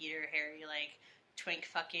 quality Peter, Harry, like, twink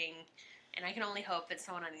fucking And I can only hope that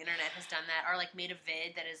someone on the internet has done that, or like made a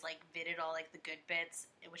vid that is like vidded all like the good bits,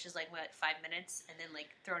 which is like what 5 minutes, and then like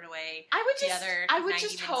thrown away. I would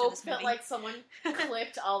just hope that like someone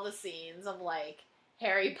clipped all the scenes of like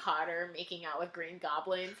Harry Potter making out with Green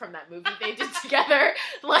Goblin from that movie they did together,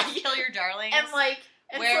 like Kill Your Darlings, and like.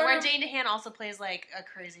 And where Dane DeHaan also plays, like, a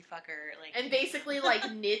crazy fucker. Like, and basically,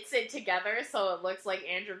 like, knits it together so it looks like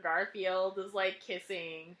Andrew Garfield is, like,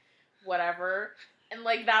 kissing whatever. And,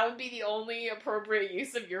 like, that would be the only appropriate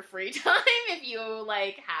use of your free time if you,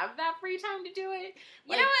 like, have that free time to do it.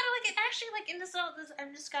 You Like, know what? Like, actually, like, in this,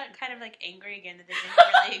 I'm just got kind of, like, angry again that they didn't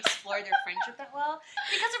really explore their friendship that well.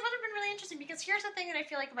 Because it would have been really interesting. Because here's the thing that I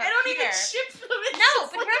feel like about Peter. I don't even ship them.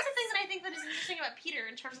 But here's the thing that I think that is interesting about Peter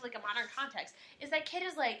in terms of, like, a modern context. Is that kid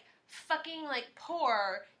is, like, fucking, like,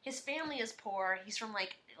 poor. His family is poor. He's from,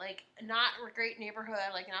 like not a great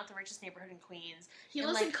neighborhood. Like, not the richest neighborhood in Queens. He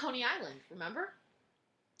lives in Coney Island, remember?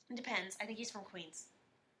 It depends. I think he's from Queens.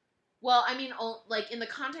 Well, I mean, like, in the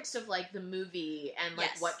context of, like, the movie and,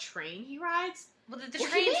 like, what train he rides. Well, the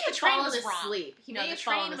train was wrong. He may have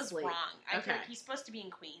fallen asleep. Wrong. I feel like he's supposed to be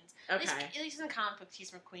in Queens. Okay. At least in the comic books, he's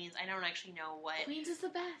from Queens. I don't actually know what... Queens is the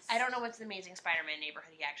best. I don't know what's the Amazing Spider-Man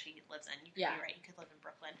neighborhood he actually lives in. You could be right. He could live in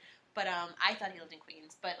Brooklyn. But I thought he lived in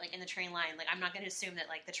Queens. But, like, in the train line, like, I'm not going to assume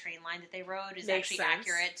that, like, the train line that they rode is actually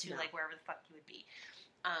accurate to, like, wherever the fuck he would be.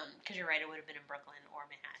 Because you're right, it would have been in Brooklyn or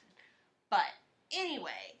Manhattan. But,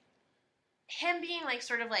 anyway, him being, like,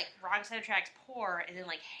 sort of, like, wrong side of tracks poor, and then,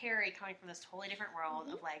 like, Harry coming from this totally different world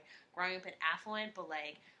of, like, growing up in affluent, but,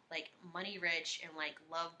 like, money rich and, like,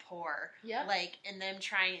 love poor. Yeah. Like, and them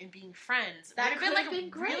trying and being friends. That would have been,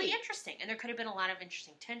 like, really interesting. And there could have been a lot of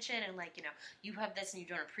interesting tension, and, like, you know, you have this and you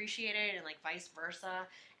don't appreciate it, and, like, vice versa.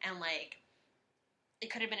 And, like, it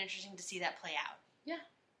could have been interesting to see that play out. Yeah.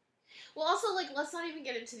 Well, also, like, let's not even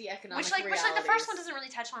get into the economic realities. Which, the first one doesn't really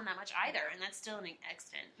touch on that much either, and that's still an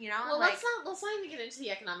extent, you know? Well, like, let's not even get into the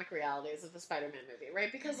economic realities of the Spider-Man movie,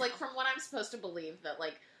 right? Because, like, from what I'm supposed to believe, that,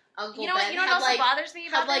 like, Uncle Ben bothers me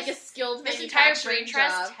about like, a skilled manufacturing this entire brain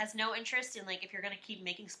trust has no interest in, like, if you're gonna keep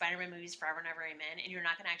making Spider-Man movies forever and ever, amen, and you're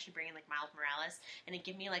not gonna actually bring in, like, Miles Morales, and then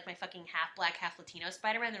give me, like, my fucking half-black, half-Latino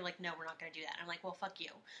Spider-Man, they're like, no, we're not gonna do that. And I'm like, well, fuck you.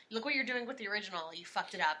 Look what you're doing with the original. You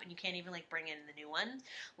fucked it up, and you can't even, like, bring in the new one,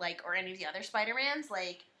 like, or any of the other Spider-Mans,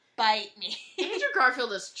 like... Bite me. Andrew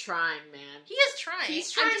Garfield is trying, man. He is trying.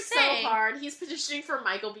 He's trying so hard. He's petitioning for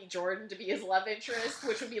Michael B. Jordan to be his love interest,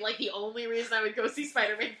 which would be, like, the only reason I would go see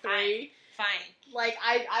Spider-Man 3. Fine. Like,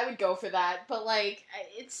 I would go for that, but, like,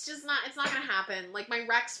 it's not gonna happen. Like, my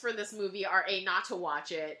recs for this movie are A, not to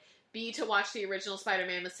watch it, B, to watch the original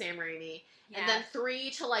Spider-Man with Sam Raimi, and then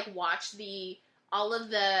 3, to, like, watch all of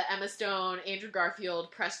the Emma Stone, Andrew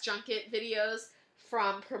Garfield press junket videos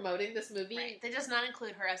from promoting this movie. Right. That does not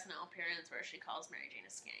include her SNL appearance where she calls Mary Jane a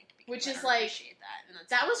skank. Which is like...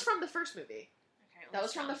 That was from the first movie. Okay, that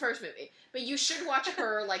was from the first movie. But you should watch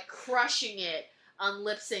her, like, crushing it on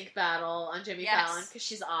Lip Sync Battle on Jimmy Fallon, because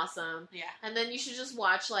she's awesome. Yeah. And then you should just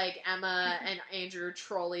watch, like, Emma and Andrew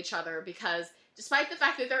troll each other, because despite the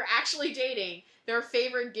fact that they're actually dating, their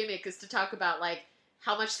favorite gimmick is to talk about, like,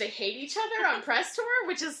 how much they hate each other on press tour,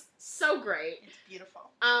 which is so great. It's beautiful.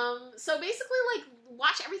 So basically, like,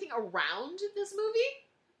 watch everything around this movie,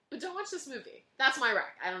 but don't watch this movie. That's my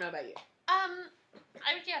rec. I don't know about you. I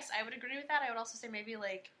would agree with that. I would also say maybe,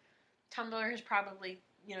 like, Tumblr has probably,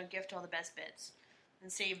 you know, gift all the best bits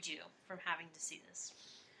and saved you from having to see this.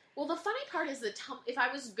 Well, the funny part is that if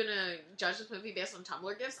I was gonna judge this movie based on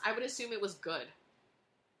Tumblr gifts, I would assume it was good.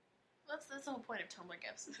 That's the whole point of Tumblr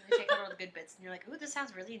gifts. Is they take out all the good bits, and you're like, ooh, this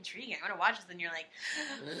sounds really intriguing. I want to watch this. And you're like,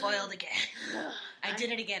 foiled again. I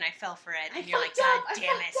did it again. I fell for it. And you're like, God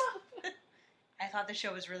damn it. I thought the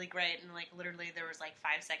show was really great, and, like, literally there was, like,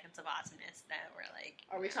 5 seconds of awesomeness that were, like...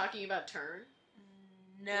 Are we talking about Turn?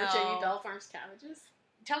 No. Or Jamie Bell Farms Cabbages?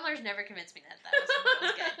 Tumblr's never convinced me that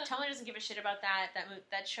was good. Tumblr doesn't give a shit about that.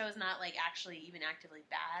 That show's not, like, actually even actively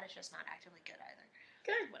bad. It's just not actively good either.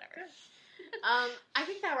 Good. Whatever. Good. I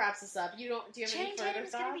think that wraps us up. Do you have any further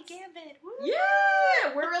thoughts? Gonna be Gambit. Woo!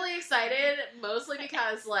 Yeah, we're really excited. Mostly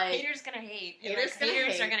because, like, haters gonna hate.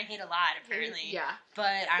 Haters are gonna hate a lot, apparently. Yeah,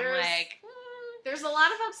 but there's a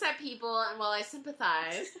lot of upset people, and while I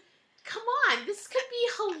sympathize, come on, this could be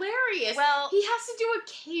hilarious. Well, he has to do a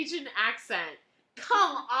Cajun accent.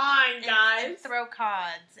 Come on, guys. And throw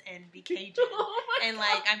cards and be Cajun. And,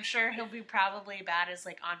 like, I'm sure he'll be probably about as,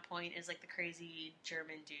 like, on point as, like, the crazy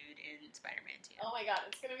German dude in Spider-Man 2. Oh my god,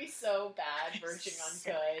 it's gonna be so bad, verging on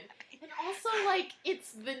good. And also, like,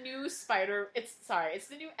 it's the new it's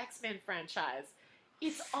the new X-Men franchise.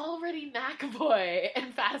 It's already McAvoy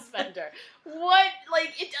and Fassbender. What?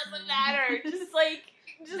 Like, it doesn't matter. Just, like,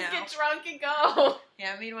 Just get drunk and go.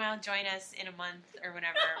 Yeah, meanwhile, join us in a month or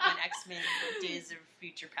whenever when X-Men Days of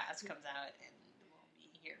Future Past comes out and we'll be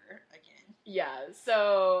here again. Yeah,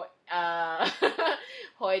 so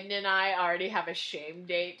Hoyden and I already have a shame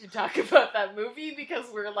date to talk about that movie because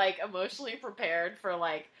we're like emotionally prepared for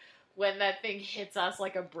like when that thing hits us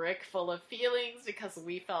like a brick full of feelings because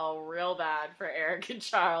we felt real bad for Eric and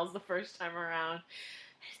Charles the first time around.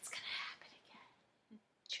 And it's gonna happen again.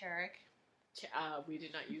 Cherrick. We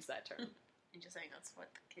did not use that term. I'm just saying that's what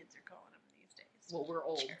the kids are calling them these days. Well, we're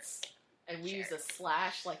olds. Cherrick. And we use a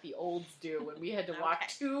slash like the olds do when we had to walk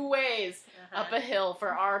 2 ways up a hill for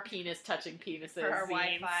our penis touching penises. For our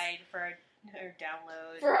Wi-Fi, for our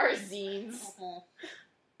download. For our zines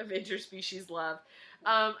of interspecies love.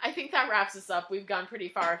 I think that wraps us up. We've gone pretty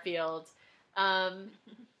far afield.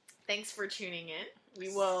 Thanks for tuning in.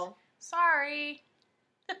 We will... Sorry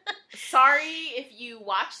if you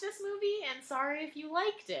watched this movie, and sorry if you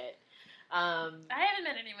liked it. I haven't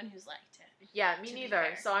met anyone who's liked it. Yeah, me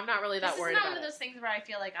neither. So I'm not really that worried about it. This is not one of those things where I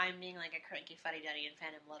feel like I'm being like a cranky fuddy-duddy and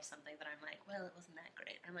fandom loves something that I'm like, well, it wasn't that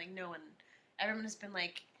great. I'm like, everyone has been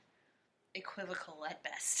like equivocal at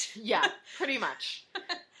best. Yeah, pretty much.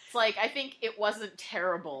 It's like, I think it wasn't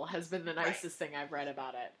terrible has been the nicest thing I've read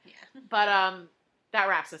about it. Yeah. But, that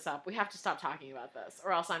wraps us up. We have to stop talking about this,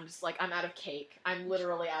 or else I'm just like, I'm out of cake. I'm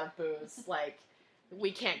literally out of booze. Like,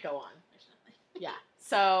 we can't go on. Yeah.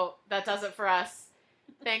 So, that does it for us.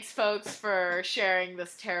 Thanks, folks, for sharing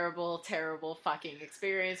this terrible, terrible fucking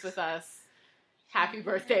experience with us. Happy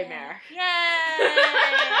birthday, Mare. Yay!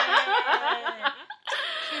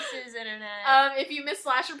 Kisses, Internet. If you missed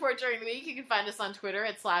Slash Report during the week, you can find us on Twitter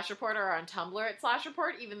at Slash Report or on Tumblr at Slash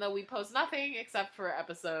Report, even though we post nothing except for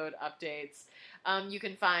episode updates. You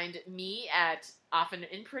can find me at Often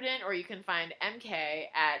Imprudent, or you can find MK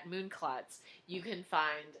at Moonklutz. You can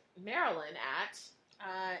find Marilyn at...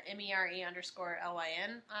 MERE_LYN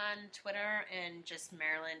on Twitter, and just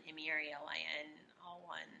Marilyn, MERELYN, all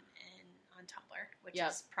one, and on Tumblr, which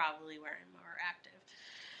is probably where I'm more active.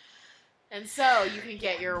 And so you can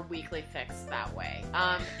get your weekly fix that way.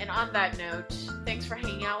 And on that note, thanks for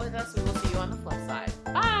hanging out with us. We will see you on the flip side.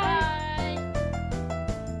 Bye! Bye!